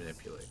terrain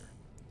manipulator.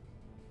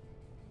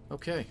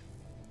 Okay.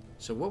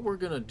 So what we're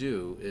going to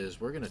do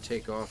is we're going to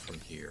take off from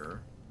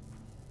here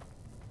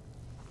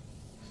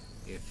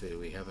if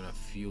we have enough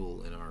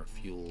fuel in our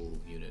fuel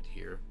unit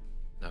here.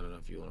 Not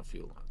enough fuel in a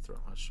fuel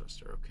launch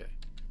thruster. Okay.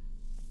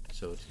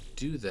 So to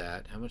do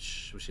that, how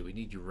much? We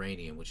need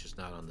uranium, which is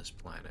not on this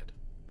planet.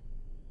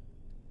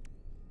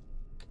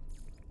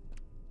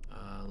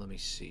 Let me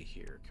see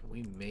here. Can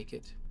we make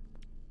it?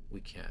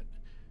 We can.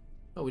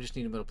 Oh, we just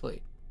need a metal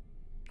plate.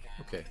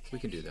 Okay, we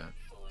can do that.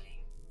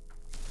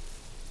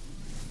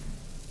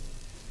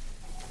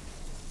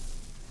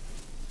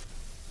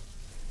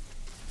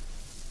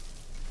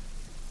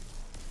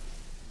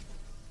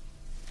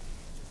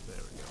 There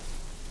we go.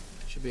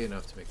 Should be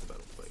enough to make the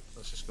metal plate.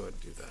 Let's just go ahead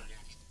and do that.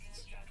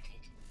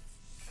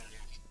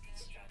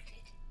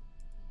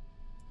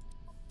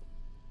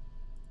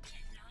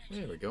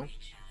 There we go.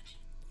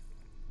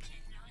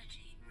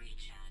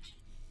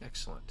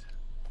 Excellent.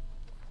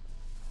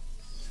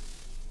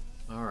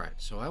 Alright,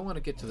 so I want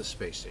to get to the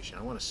space station.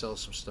 I want to sell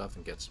some stuff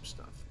and get some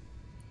stuff.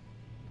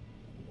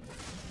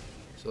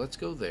 So let's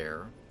go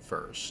there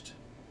first.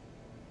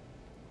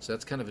 So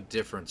that's kind of a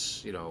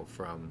difference, you know,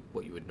 from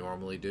what you would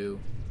normally do.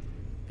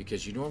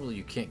 Because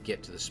you can't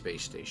get to the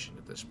space station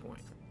at this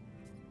point.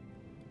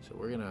 So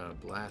we're going to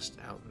blast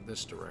out in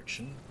this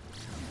direction.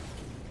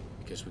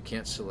 Because we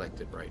can't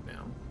select it right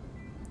now.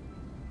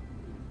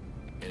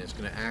 And it's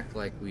going to act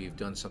like we've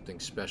done something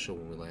special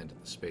when we land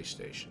at the space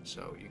station.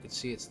 So you can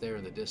see it's there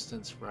in the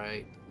distance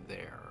right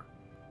there.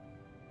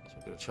 So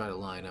we're going to try to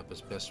line up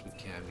as best we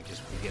can because,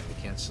 again, we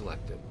can't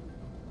select it.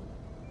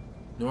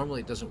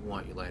 Normally it doesn't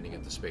want you landing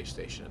at the space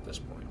station at this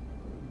point.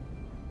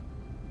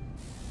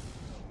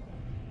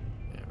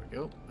 There we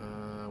go.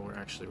 We're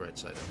actually right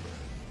side up.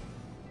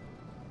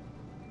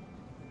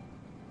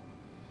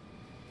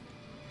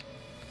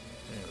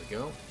 There we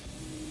go.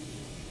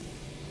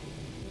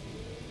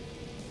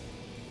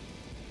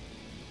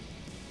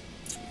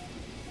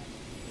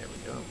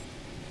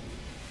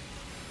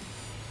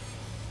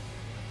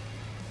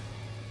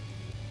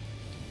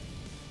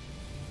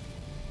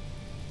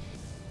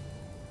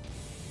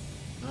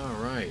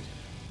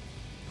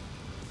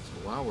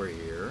 while we're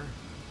here,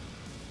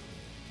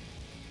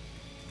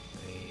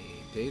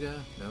 any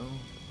data? No? No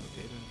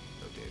data?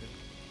 No data.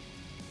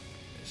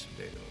 There's some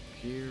data over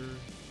here.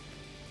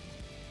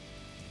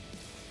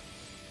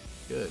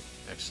 Good.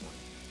 Excellent.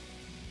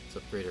 Let's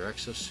upgrade our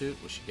exosuit.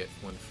 We should get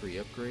one free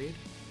upgrade.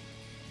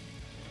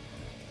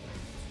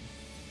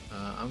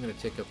 I'm going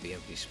to take up the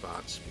empty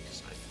spots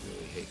because I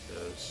really hate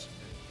those.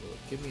 Will it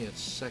give me a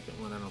second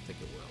one? I don't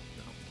think it will.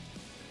 No.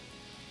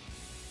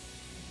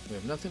 We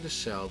have nothing to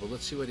sell, but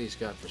let's see what he's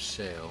got for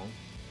sale.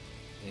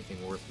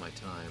 Anything worth my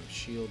time.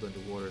 Shield,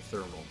 underwater,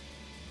 thermal.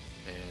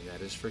 And that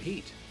is for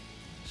heat.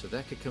 So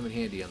that could come in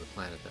handy on the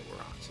planet that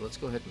we're on. So let's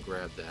go ahead and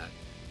grab that.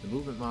 The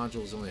movement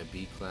module is only a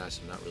B class.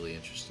 I'm not really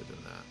interested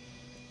in that.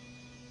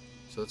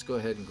 So let's go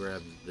ahead and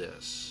grab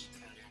this.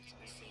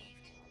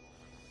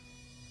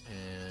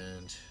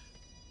 And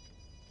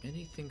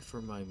anything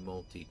for my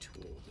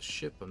multi-tool. The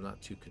ship I'm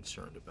not too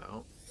concerned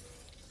about.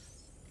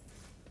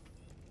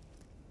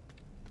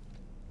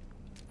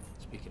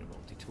 Speaking of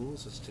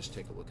multi-tools, let's just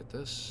take a look at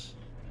this.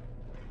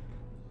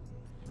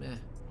 Meh.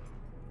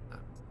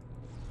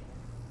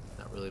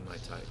 Not really my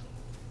type.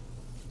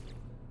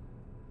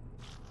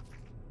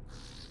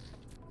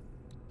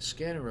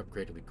 Scanner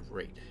upgrade would be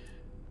great.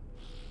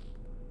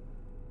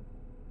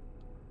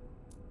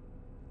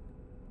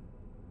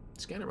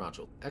 Scanner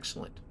module.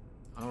 Excellent.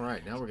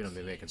 Alright, now we're going to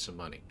be making some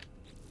money.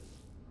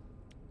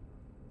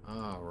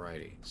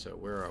 Alrighty, so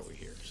where are we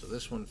here? So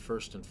this one,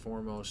 first and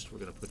foremost, we're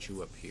going to put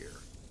you up here.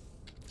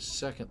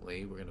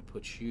 Secondly, we're going to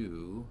put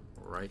you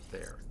right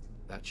there.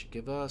 That should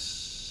give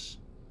us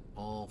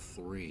all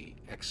three.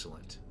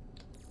 Excellent.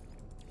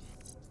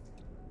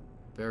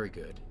 Very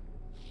good.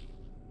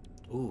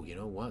 Ooh, you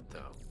know what,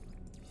 though?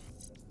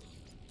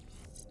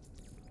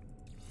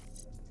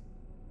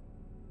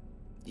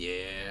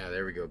 Yeah,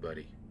 there we go,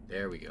 buddy.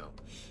 There we go.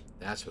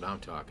 That's what I'm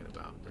talking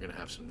about. We're going to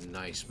have some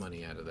nice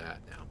money out of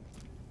that now.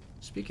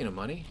 Speaking of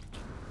money,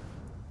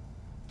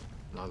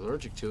 I'm not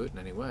allergic to it in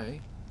any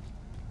way.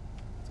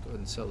 Let's go ahead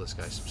and sell this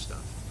guy some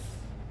stuff.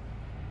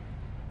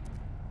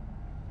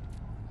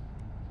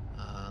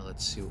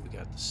 Let's see what we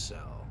got to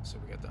sell. So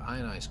we got the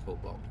ionized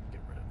cobalt we can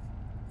get rid of.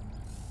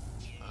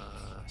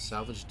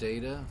 Salvage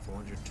data,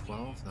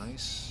 412,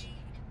 nice.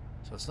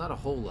 So it's not a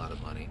whole lot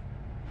of money.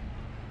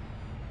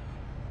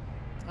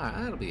 Alright,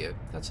 that'll be it.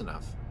 That's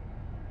enough.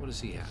 What does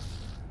he have?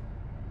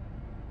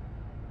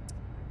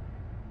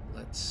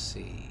 Let's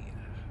see.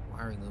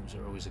 Wiring looms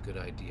are always a good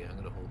idea. I'm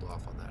going to hold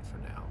off on that for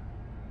now.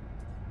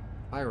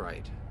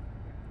 Pyrite.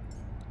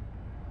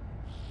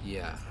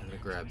 Yeah, I'm going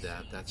to grab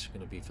that. That's going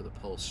to be for the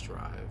pulse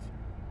drive.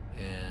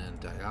 And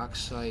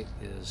dioxide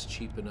is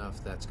cheap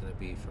enough. That's going to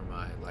be for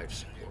my life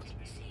support.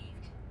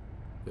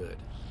 Good.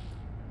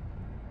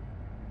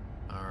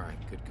 Alright,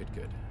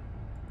 good.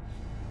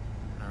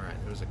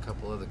 Alright, there's a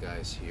couple other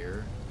guys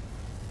here.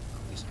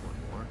 At least one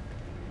more.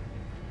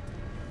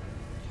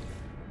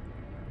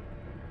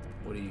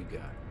 What do you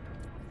got?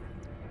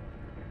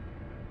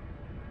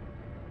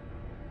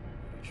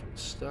 Usual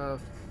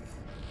stuff.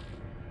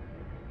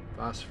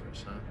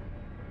 Phosphorus, huh?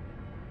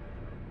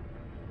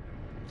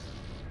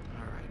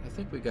 Alright, I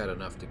think we got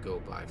enough to go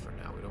by for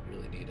now. We don't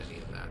really need any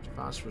of that.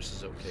 Phosphorus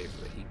is okay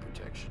for the heat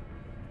protection.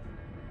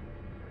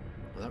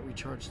 Will that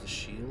recharge the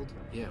shield?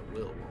 Yeah, it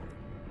will, won't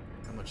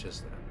it? How much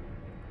is that?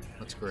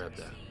 Let's grab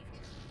that.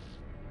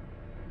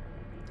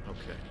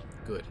 Okay,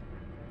 good.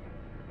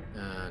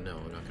 No,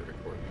 I'm not going to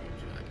record.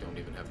 I don't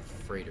even have a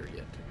freighter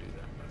yet to do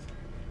that with.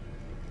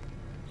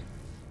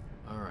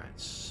 Alright,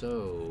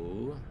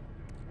 so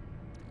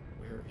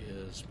where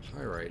is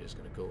pyrite is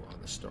going to go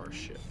on the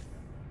starship.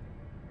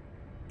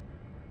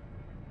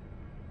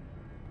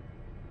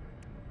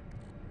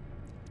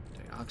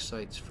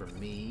 Dioxide's for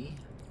me.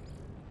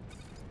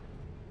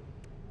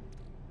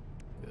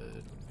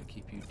 Good.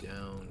 Keep you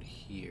down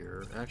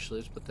here. Actually,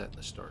 let's put that in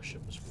the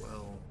starship as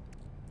well.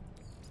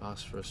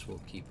 Phosphorus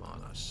we'll keep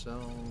on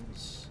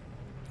ourselves.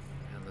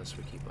 And this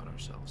we keep on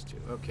ourselves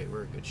too. Okay,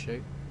 we're in good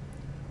shape.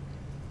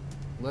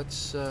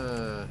 Let's,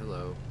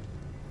 hello.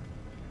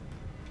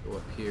 Go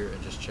up here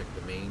and just check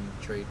the main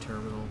trade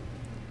terminal.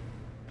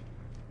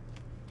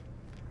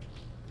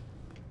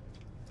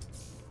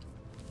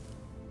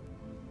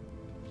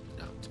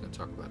 No, it's going to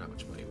talk about how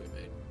much money we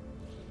made.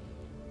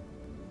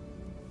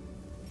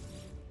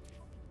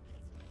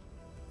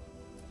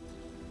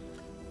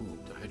 Ooh,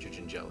 the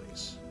hydrogen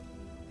jellies.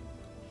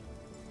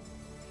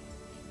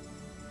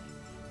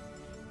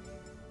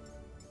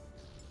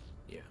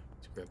 Yeah,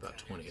 let's grab about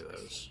 20 of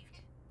those.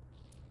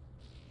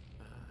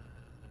 I'm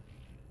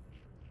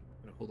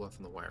going to hold off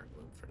on the wiring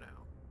loom for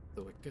now.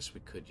 Though I guess we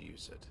could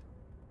use it.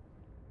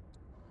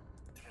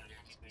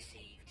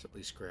 Let's at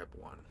least grab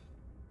one.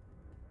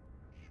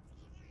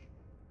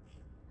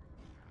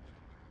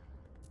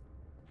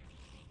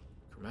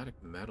 Chromatic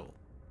metal.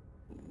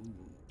 Ooh.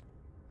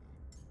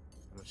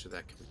 How much of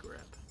that can we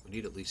grab? We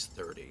need at least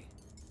 30.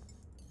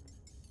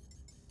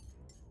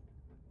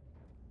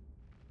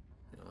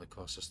 It only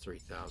costs us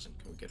 3,000.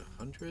 Can we get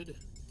 100?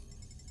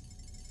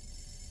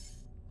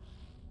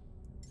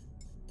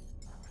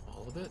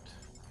 All of it?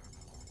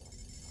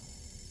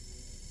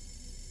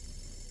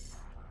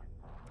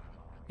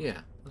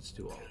 Yeah, let's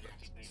do all of it.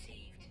 Product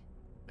received.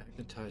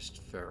 Magnetized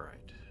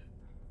ferrite.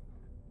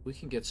 We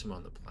can get some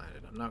on the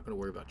planet. I'm not going to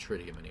worry about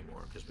tritium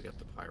anymore because we got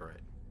the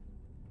pyrite.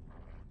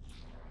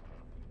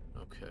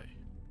 Okay.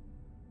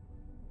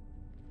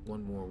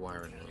 One more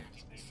wiring loom.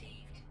 Product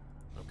received.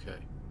 Okay.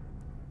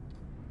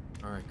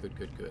 Alright, good,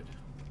 good, good.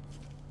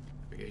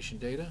 Navigation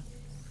data.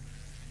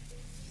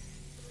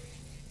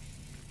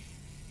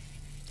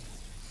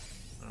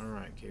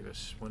 Alright, gave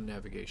us one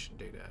navigation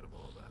data out of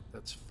all of that.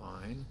 That's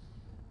fine.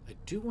 I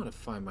do want to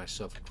find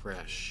myself a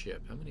crashed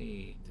ship. How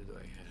many do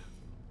I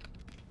have?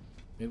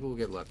 Maybe we'll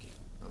get lucky.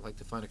 I'd like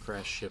to find a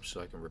crashed ship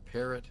so I can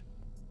repair it.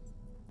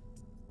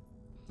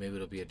 Maybe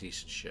it'll be a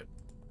decent ship.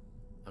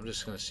 I'm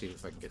just going to see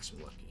if I can get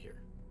some lucky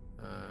here.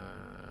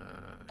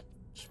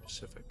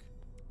 Specific.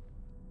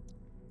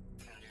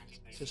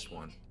 Just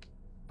one.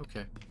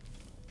 Okay.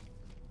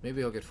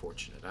 Maybe I'll get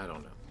fortunate. I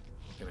don't know.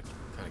 I'm going to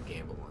kind of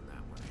gamble on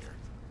that one here.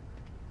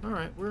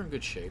 Alright, we're in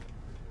good shape.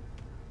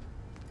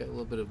 Got a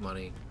little bit of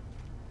money.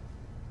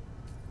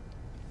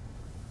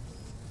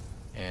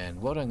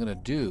 And what I'm going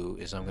to do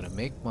is I'm going to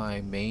make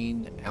my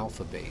main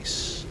alpha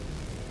base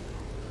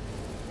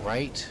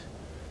right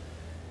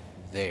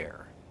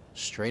there,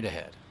 straight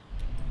ahead.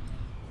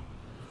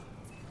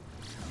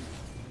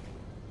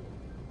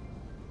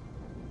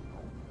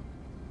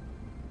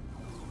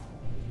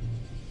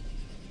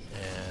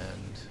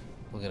 And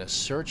we're going to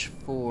search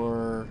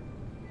for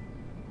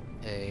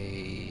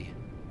a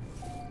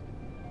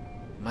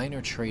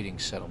minor trading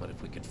settlement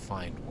if we can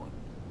find one.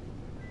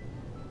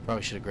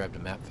 Probably should have grabbed a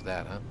map for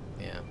that, huh?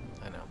 Yeah,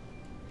 I know.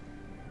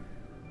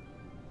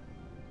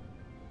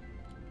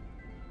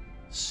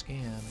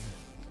 Scan.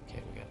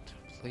 Okay, we got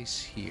a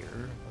place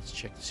here. Let's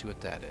check to see what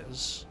that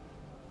is.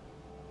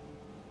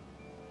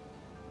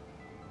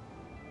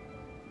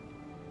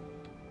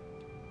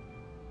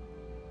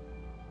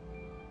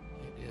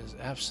 It is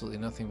absolutely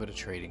nothing but a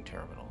trading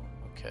terminal.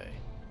 Okay.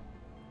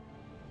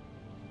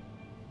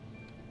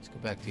 Let's go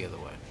back the other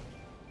way.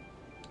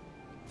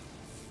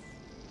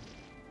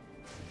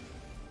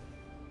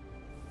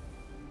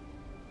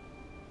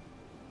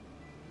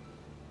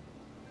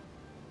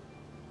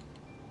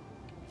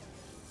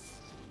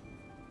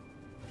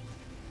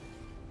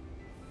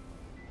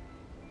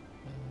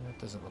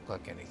 Doesn't look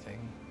like anything.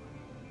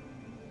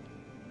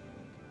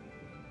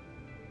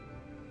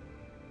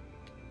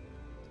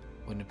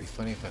 Wouldn't it be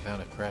funny if I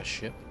found a crashed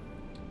ship?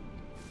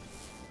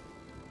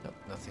 Nope,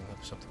 nothing.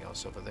 Something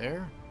else over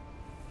there.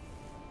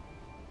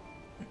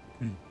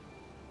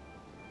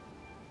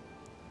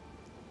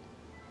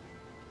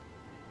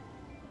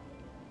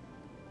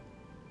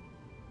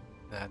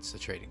 That's the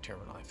trading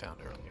terminal I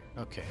found earlier.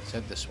 Okay, let's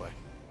head this way.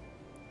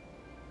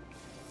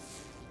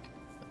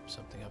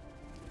 Something up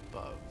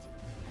above.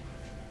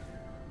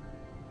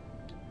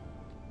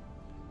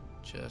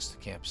 Just the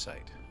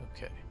campsite.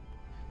 Okay.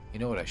 You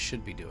know what I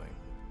should be doing?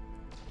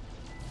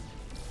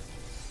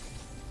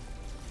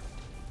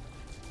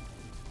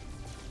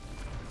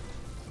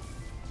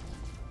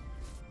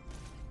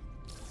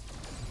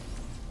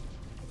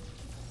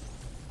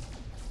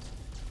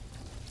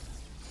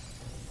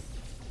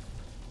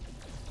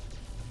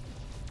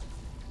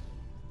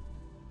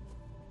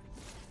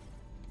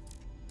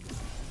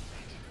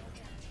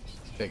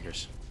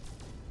 Figures.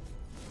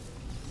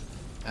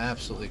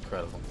 Absolutely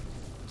incredible.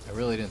 I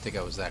really didn't think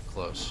I was that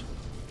close.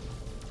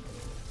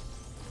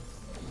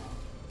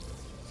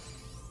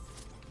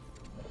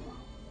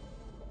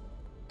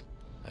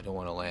 I don't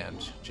want to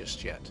land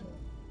just yet.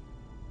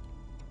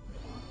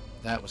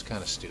 That was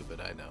kind of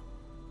stupid, I know.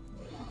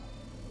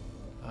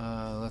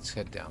 Let's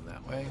head down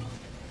that way.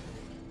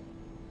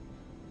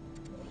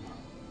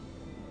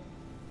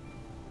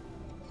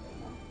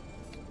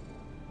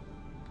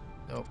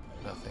 Nope,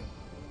 nothing.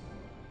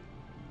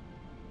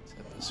 Let's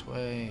head this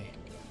way.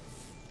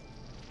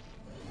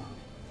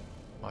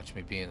 Watch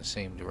me be in the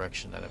same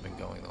direction that I've been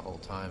going the whole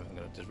time. I'm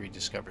going to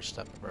rediscover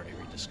stuff I've already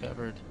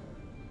rediscovered.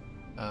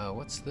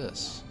 What's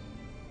this?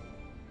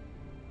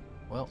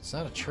 Well, it's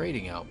not a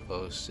trading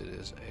outpost. It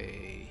is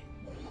a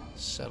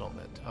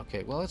settlement.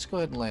 Okay, well, let's go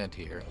ahead and land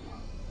here.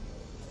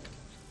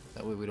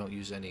 That way we don't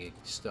use any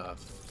stuff.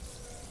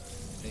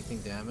 Anything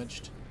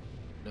damaged?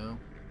 No?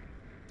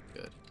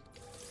 Good.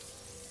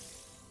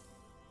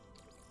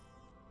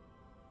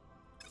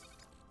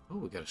 Oh,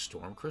 we got a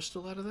storm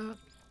crystal out of that?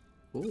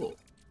 Cool.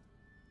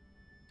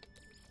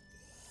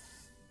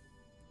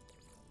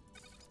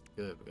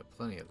 Good, we got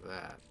plenty of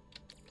that.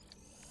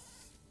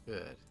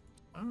 Good.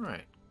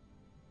 Alright.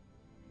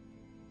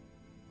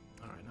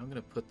 Alright, I'm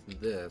gonna put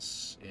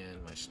this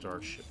in my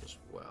starship as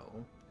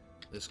well.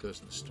 This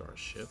goes in the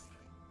starship.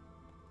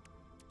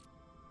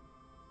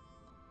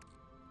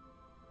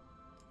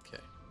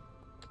 Okay.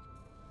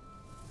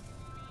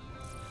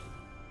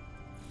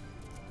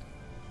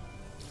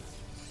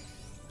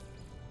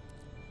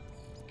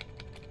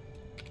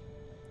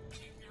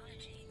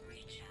 Technology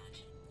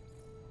recharge.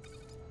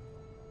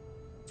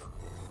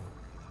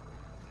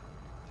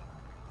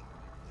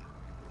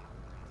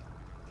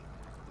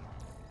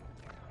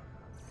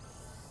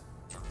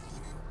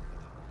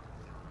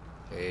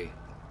 Hey,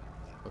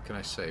 what can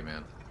I say,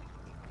 man?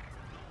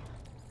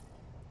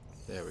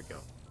 There we go.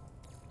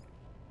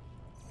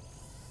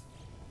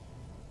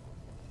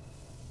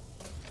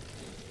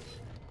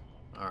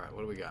 Alright,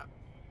 what do we got?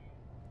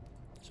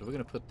 So we're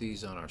going to put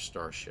these on our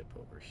starship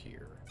over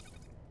here.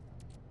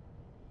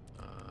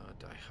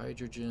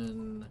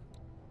 Dihydrogen.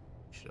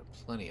 Should have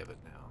plenty of it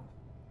now.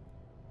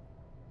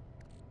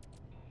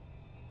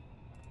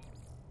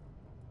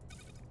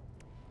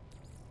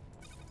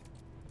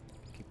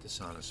 Keep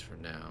this on us for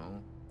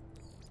now.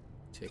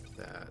 Take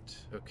that.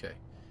 Okay.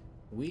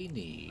 We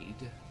need...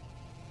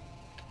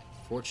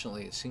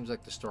 Fortunately, it seems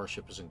like the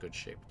starship is in good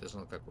shape. It doesn't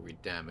look like we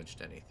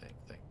damaged anything,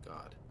 thank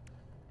God.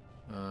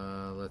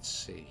 Let's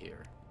see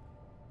here.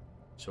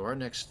 So our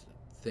next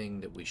thing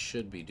that we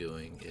should be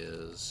doing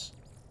is...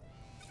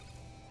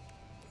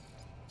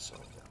 It's all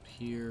down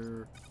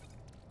here.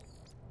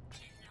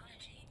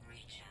 Technology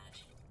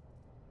recharge.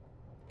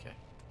 Okay.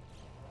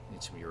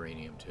 Need some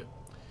uranium too.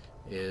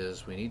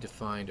 Is we need to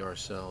find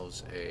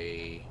ourselves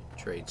a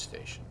trade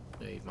station.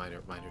 A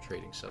minor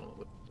trading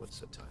settlement. What's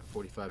the time?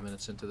 45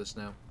 minutes into this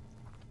now?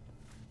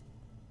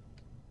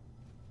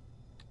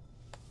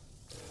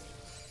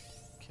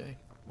 Okay,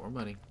 more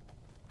money.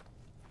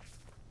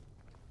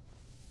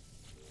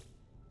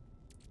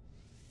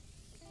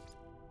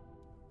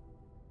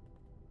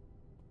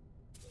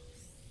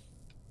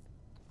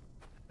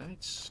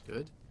 That's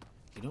good.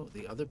 You know,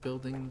 the other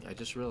building, I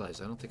just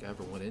realized I don't think I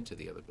ever went into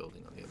the other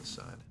building on the other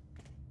side.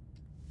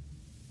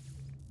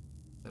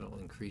 That'll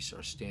increase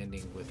our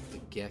standing with the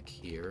GEC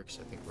here, because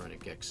I think we're in a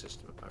GEC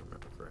system, if I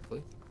remember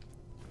correctly.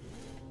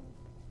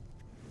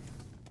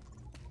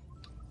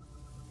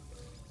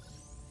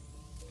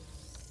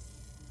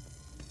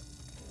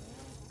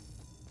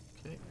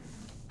 Okay.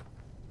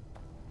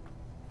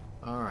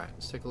 Alright,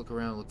 let's take a look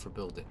around and look for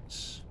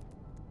buildings.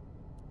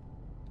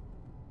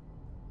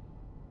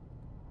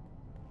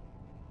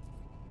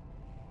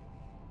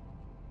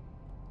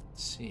 Not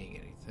seeing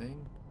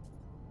anything.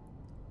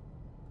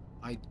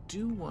 I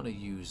do want to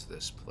use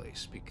this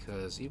place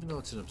because even though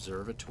it's an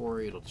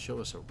observatory, it'll show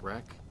us a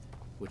wreck,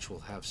 which will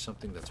have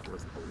something that's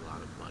worth a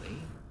lot of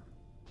money.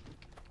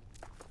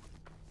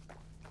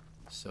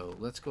 So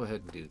let's go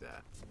ahead and do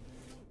that.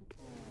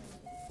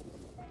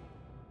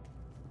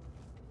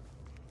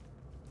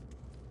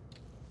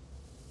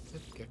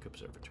 GEC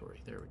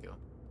Observatory. There we go.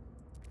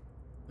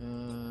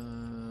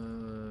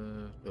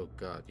 Oh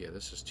God, yeah,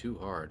 this is too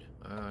hard.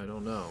 I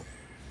don't know.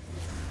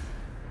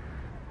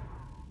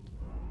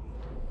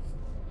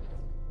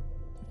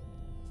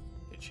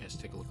 Chance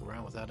to take a look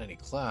around without any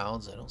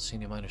clouds. I don't see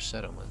any minor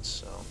settlements,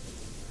 so...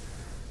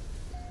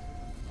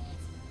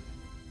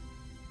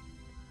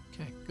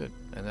 Okay, good.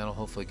 And that'll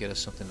hopefully get us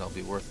something that'll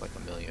be worth like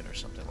 $1 million or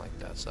something like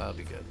that, so that'll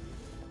be good.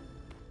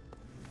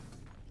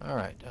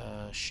 Alright,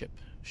 ship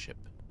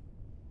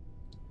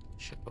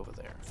over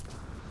there.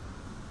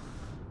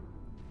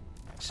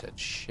 I said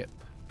ship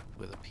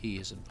with a P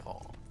as in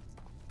Paul.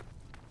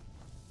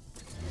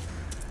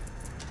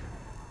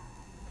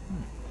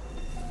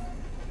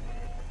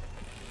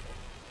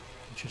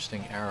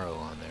 Interesting arrow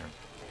on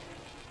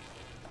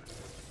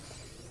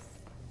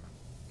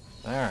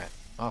there. Alright,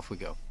 off we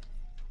go.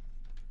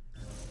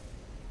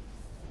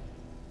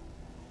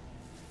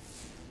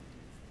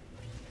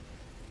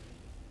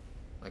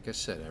 Like I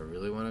said, I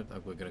really want to...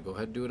 We're going to go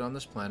ahead and do it on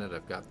this planet.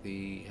 I've got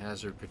the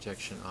hazard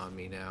protection on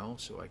me now,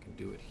 so I can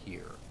do it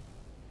here.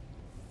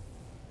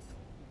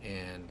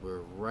 And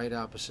we're right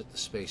opposite the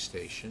space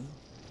station,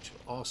 which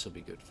will also be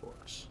good for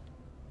us.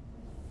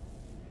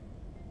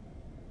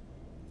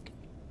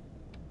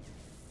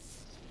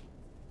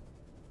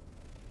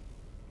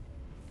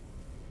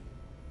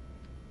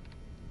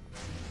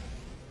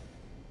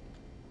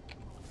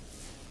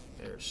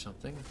 There's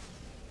something.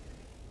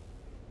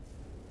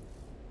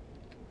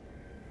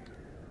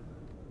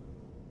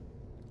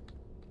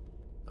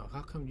 Oh,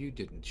 how come you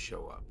didn't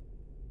show up?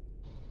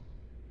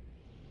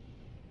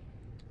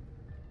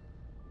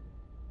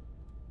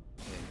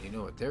 And you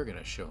know what they're going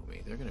to show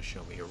me? They're going to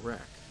show me a wreck.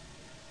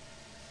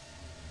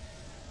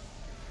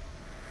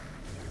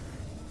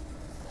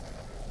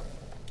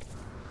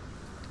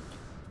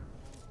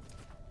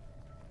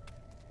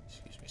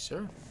 Excuse me,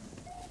 sir.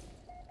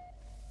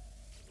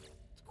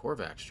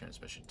 Korvax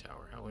transmission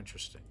tower. How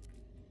interesting.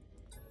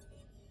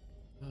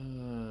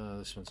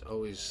 This one's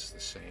always the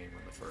same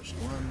on the first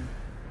one.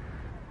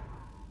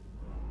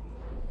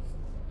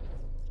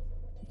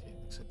 Okay,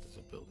 looks like there's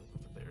a building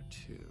over there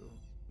too.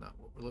 Not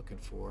what we're looking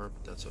for,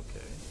 but that's okay.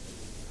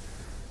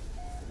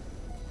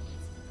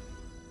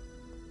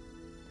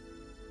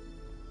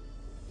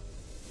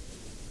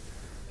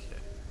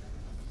 Okay.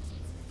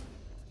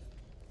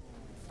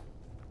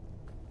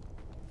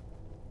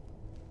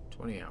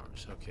 20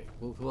 hours. Okay,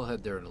 we'll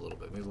head there in a little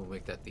bit. Maybe we'll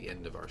make that the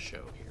end of our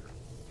show here.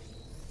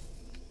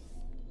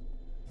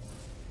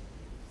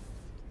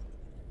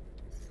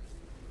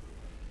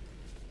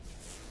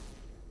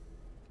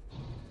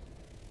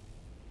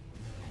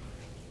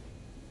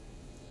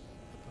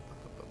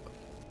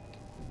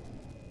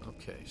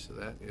 Okay, so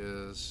that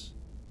is...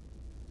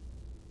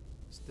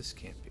 This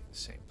can't be the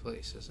same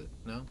place, is it?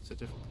 No, it's a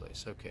different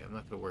place. Okay, I'm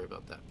not going to worry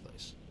about that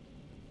place.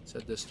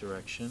 Let's head this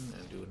direction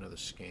and do another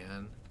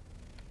scan.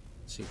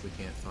 See if we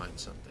can't find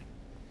something.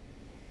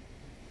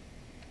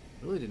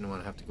 I really didn't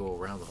want to have to go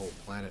around the whole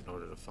planet in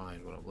order to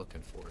find what I'm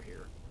looking for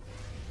here.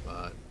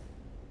 But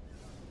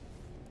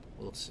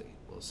we'll see.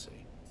 We'll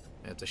see.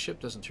 And if the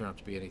ship doesn't turn out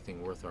to be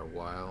anything worth our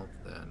while,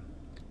 then...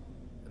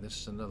 And this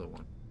is another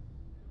one.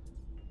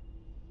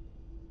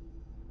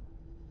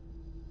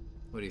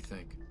 What do you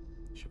think?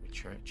 Should we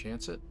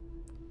chance it?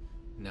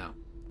 No.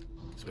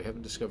 Because we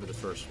haven't discovered the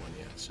first one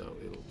yet, so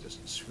it'll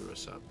just screw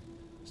us up.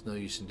 There's no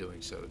use in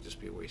doing so. It'll just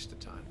be a waste of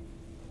time.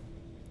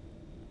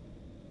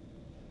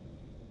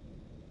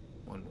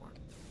 One more.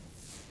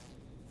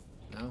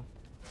 No?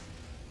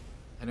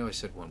 I know I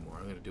said one more.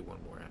 I'm going to do one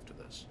more after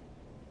this.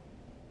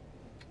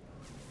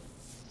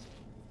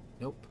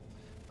 Nope.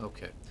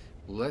 Okay.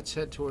 Let's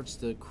head towards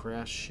the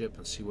crashed ship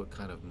and see what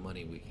kind of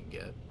money we can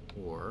get.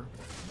 Or,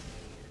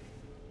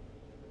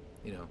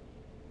 you know,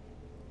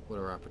 what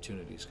our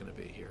opportunity is going to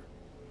be here.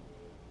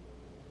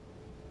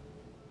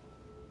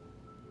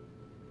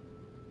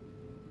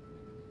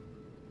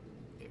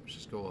 Okay, let's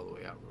just go all the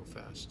way out real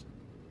fast.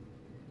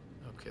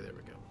 Okay, there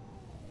we go.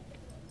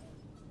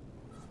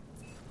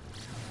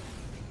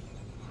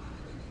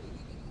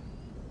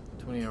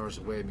 $20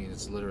 away, I mean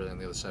it's literally on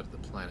the other side of the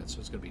planet, so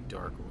it's going to be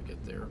dark when we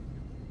get there.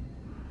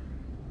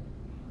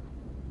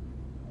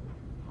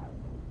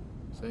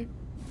 See?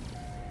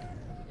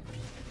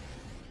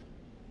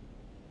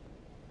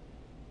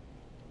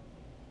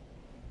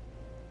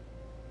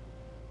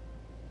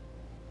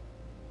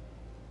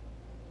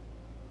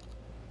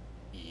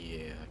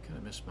 Yeah, I kind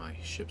of miss my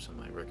ships on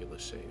my regular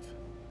save.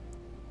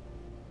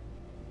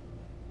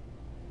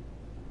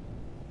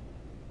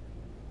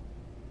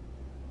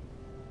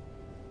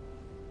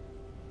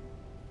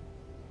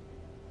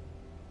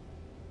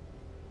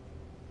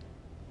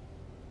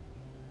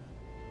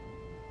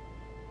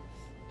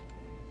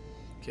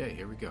 Okay,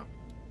 here we go.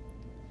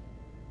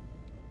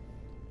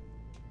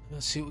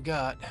 Let's see what we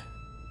got.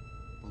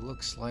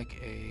 Looks like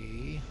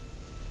a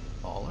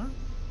hauler?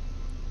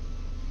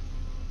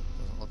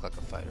 Doesn't look like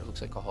a fighter, looks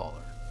like a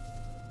hauler.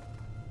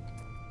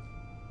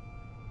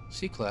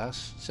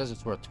 C-class says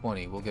it's worth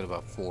 20. We'll get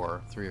about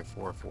 4, 3 or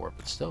 4 for it,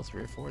 but still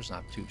 3 or 4 is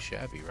not too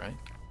shabby, right?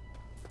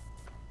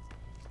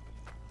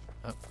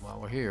 Oh, while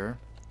we're here.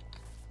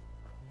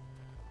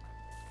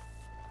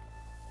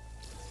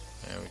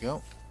 There we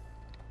go.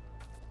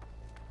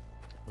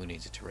 Who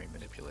needs a terrain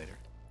manipulator?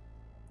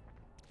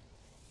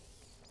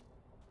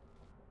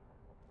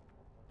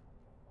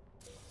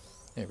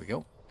 There we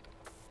go.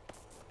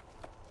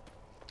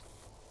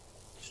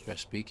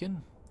 Stress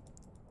beacon.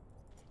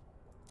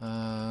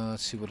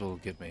 Let's see what it'll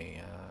give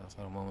me.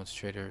 Final moments,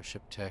 trader,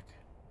 ship tech.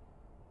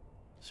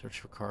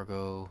 Search for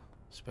cargo.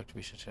 Spectre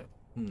research.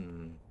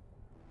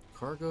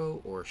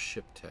 Cargo or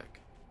ship tech?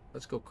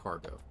 Let's go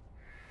cargo.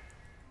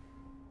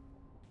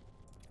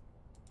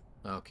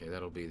 Okay,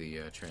 that'll be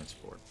the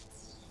transport.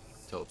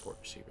 Teleport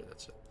receiver,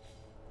 that's it.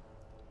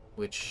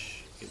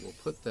 Which, it will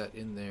put that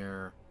in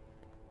there.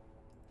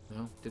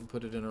 No? Didn't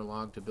put it in our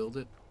log to build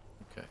it?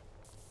 Okay.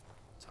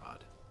 It's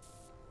odd.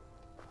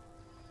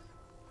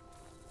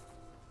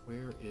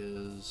 Where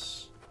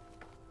is...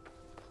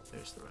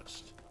 There's the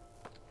rest.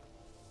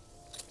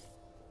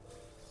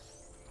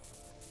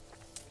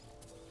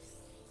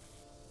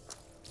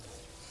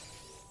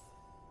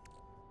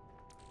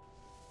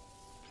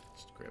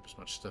 Let's grab as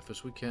much stuff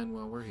as we can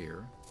while we're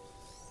here.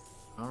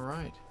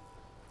 Alright.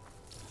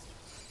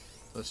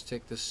 Let's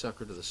take this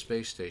sucker to the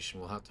space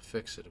station. We'll have to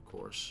fix it, of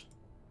course.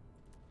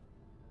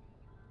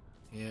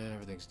 Yeah,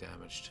 everything's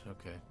damaged.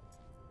 Okay.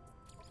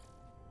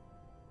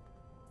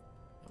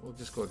 We'll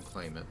just go ahead and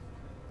claim it.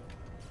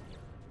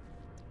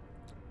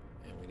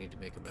 And we need to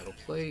make a metal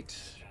plate.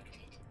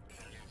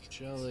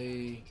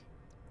 Jelly.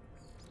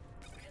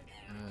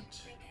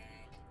 That.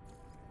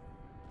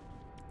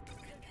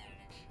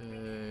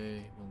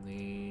 Okay. We'll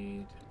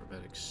need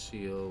hermetic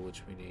seal,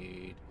 which we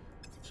need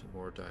some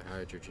more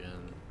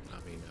dihydrogen.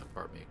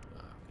 Pardon me,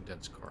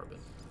 condensed carbon.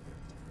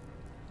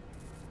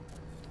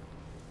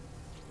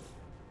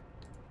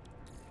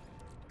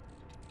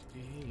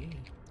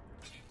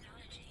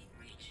 Technology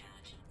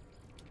recharge.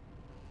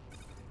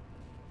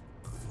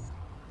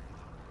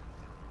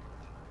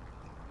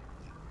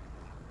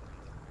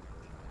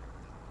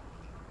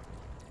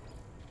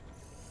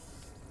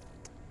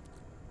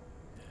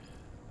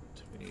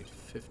 And we need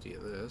 50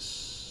 of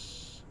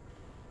this.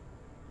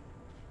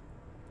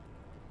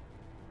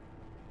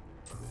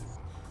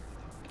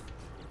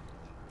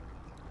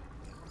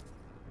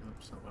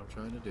 That's not what I'm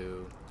trying to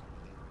do.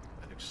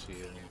 Hermetic seal.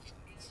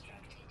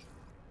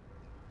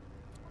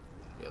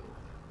 The other one.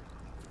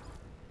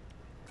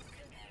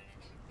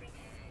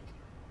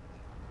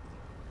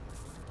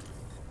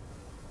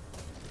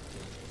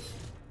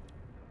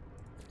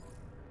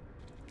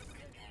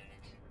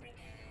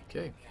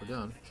 Okay, we're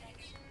done.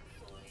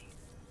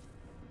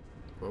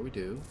 Before we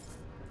do,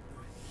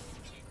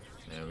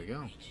 there we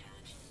go.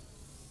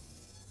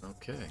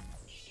 Okay.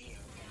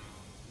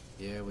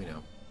 Yeah, we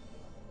know.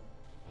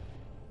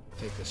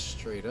 Take this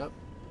straight up,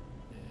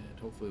 and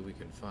hopefully we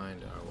can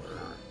find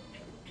our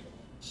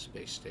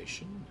Space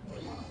station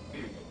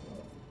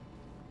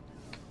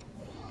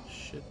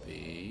should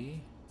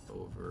be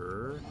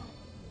over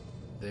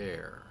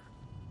there.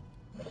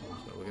 So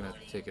we're gonna have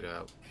to take it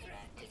out.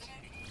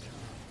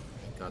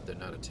 Thank God they're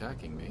not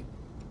attacking me.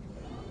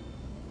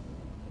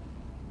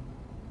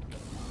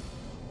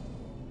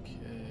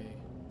 Okay.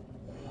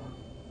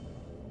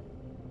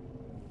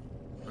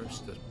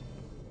 Where's the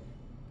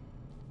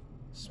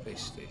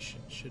space station?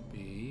 Should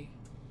be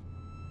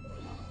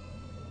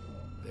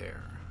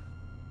there.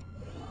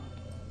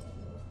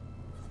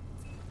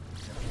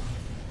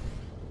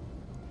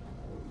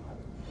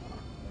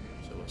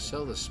 So we'll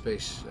sell this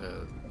space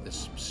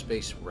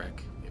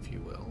wreck, if you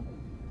will.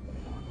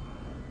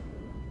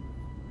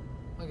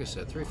 Like I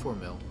said, 3-4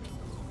 mil.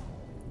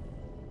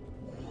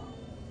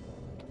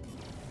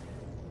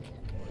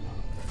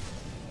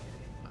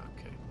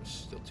 Okay, we're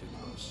still too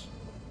close.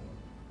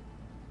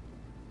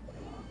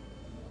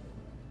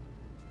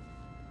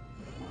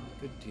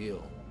 Good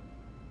deal.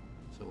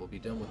 So we'll be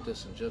done with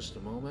this in just a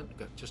moment.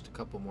 Got just a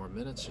couple more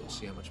minutes. We'll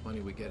see how much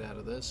money we get out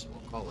of this, and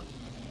we'll call it.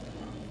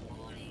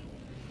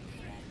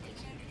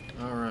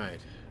 Alright.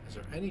 Is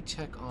there any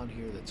tech on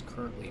here that's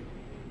currently...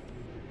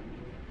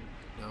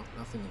 No,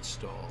 nothing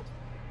installed.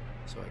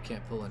 So I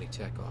can't pull any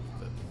tech off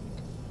of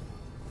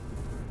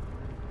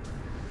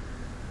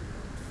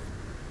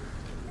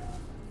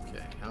it.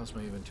 Okay, how's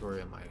my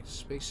inventory on my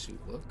spacesuit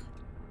look?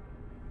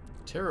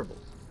 Terrible.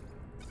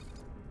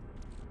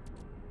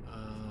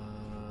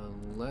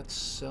 Let's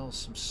sell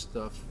some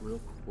stuff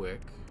real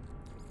quick.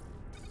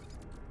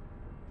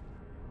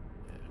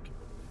 Yeah, give me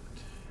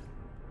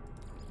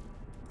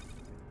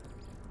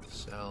that.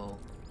 Sell,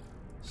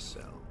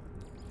 sell.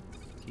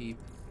 Keep.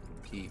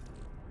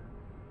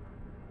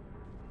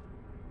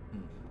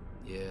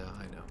 Yeah,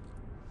 I know.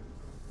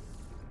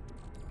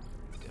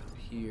 Down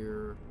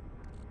here.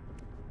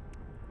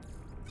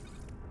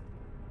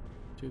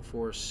 2,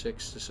 4,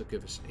 6. This will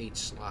give us 8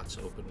 slots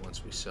open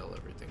once we sell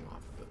everything off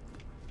of it.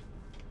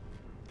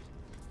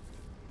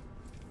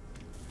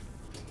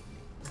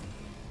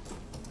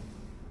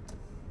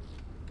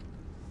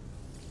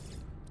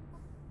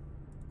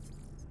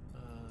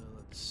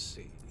 Let's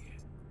see.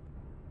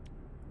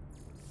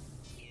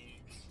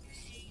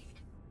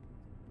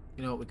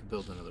 You know what? We can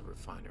build another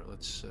refiner.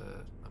 Let's.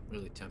 I'm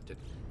really tempted.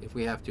 If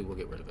we have to, we'll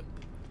get rid of it.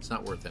 It's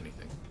not worth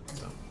anything.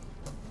 So.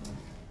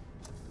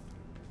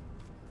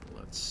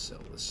 Let's sell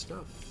this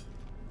stuff.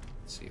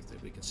 Let's see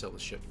if we can sell the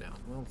ship now.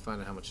 We'll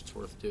find out how much it's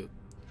worth too.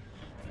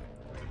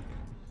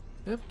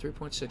 Yep,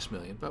 3.6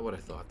 million. About what I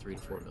thought. 3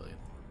 to 4 million.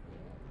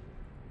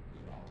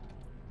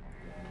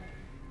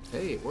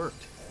 Hey, it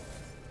worked.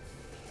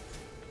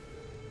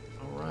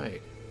 All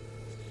right.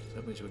 So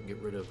that means we can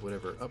get rid of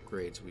whatever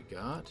upgrades we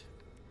got.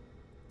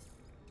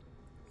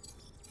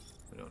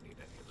 We don't need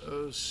any of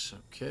those.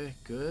 Okay,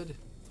 good.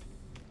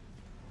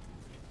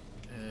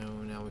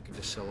 And now we can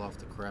just sell off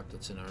the crap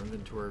that's in our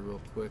inventory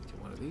real quick to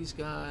one of these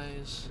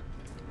guys.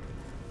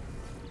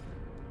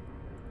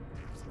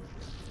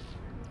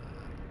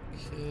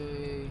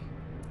 Okay.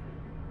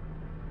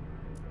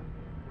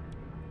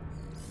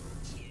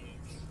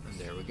 And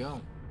there we go.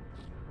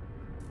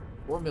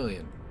 4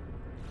 million.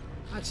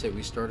 I'd say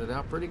we started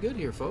out pretty good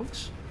here,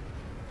 folks.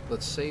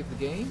 Let's save the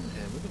game,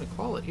 and we're going to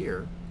call it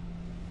here.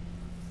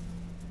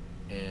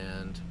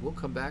 And we'll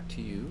come back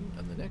to you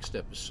in the next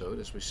episode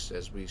as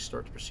we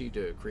start to proceed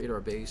to create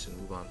our base and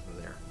move on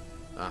from there.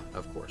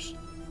 Of course.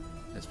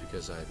 That's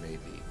because I made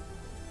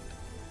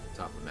the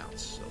top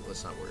amounts, so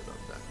let's not worry about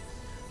that.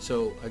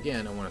 So,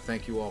 again, I want to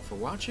thank you all for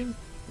watching.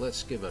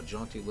 Let's give a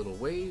jaunty little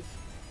wave,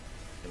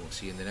 and we'll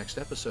see you in the next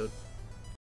episode.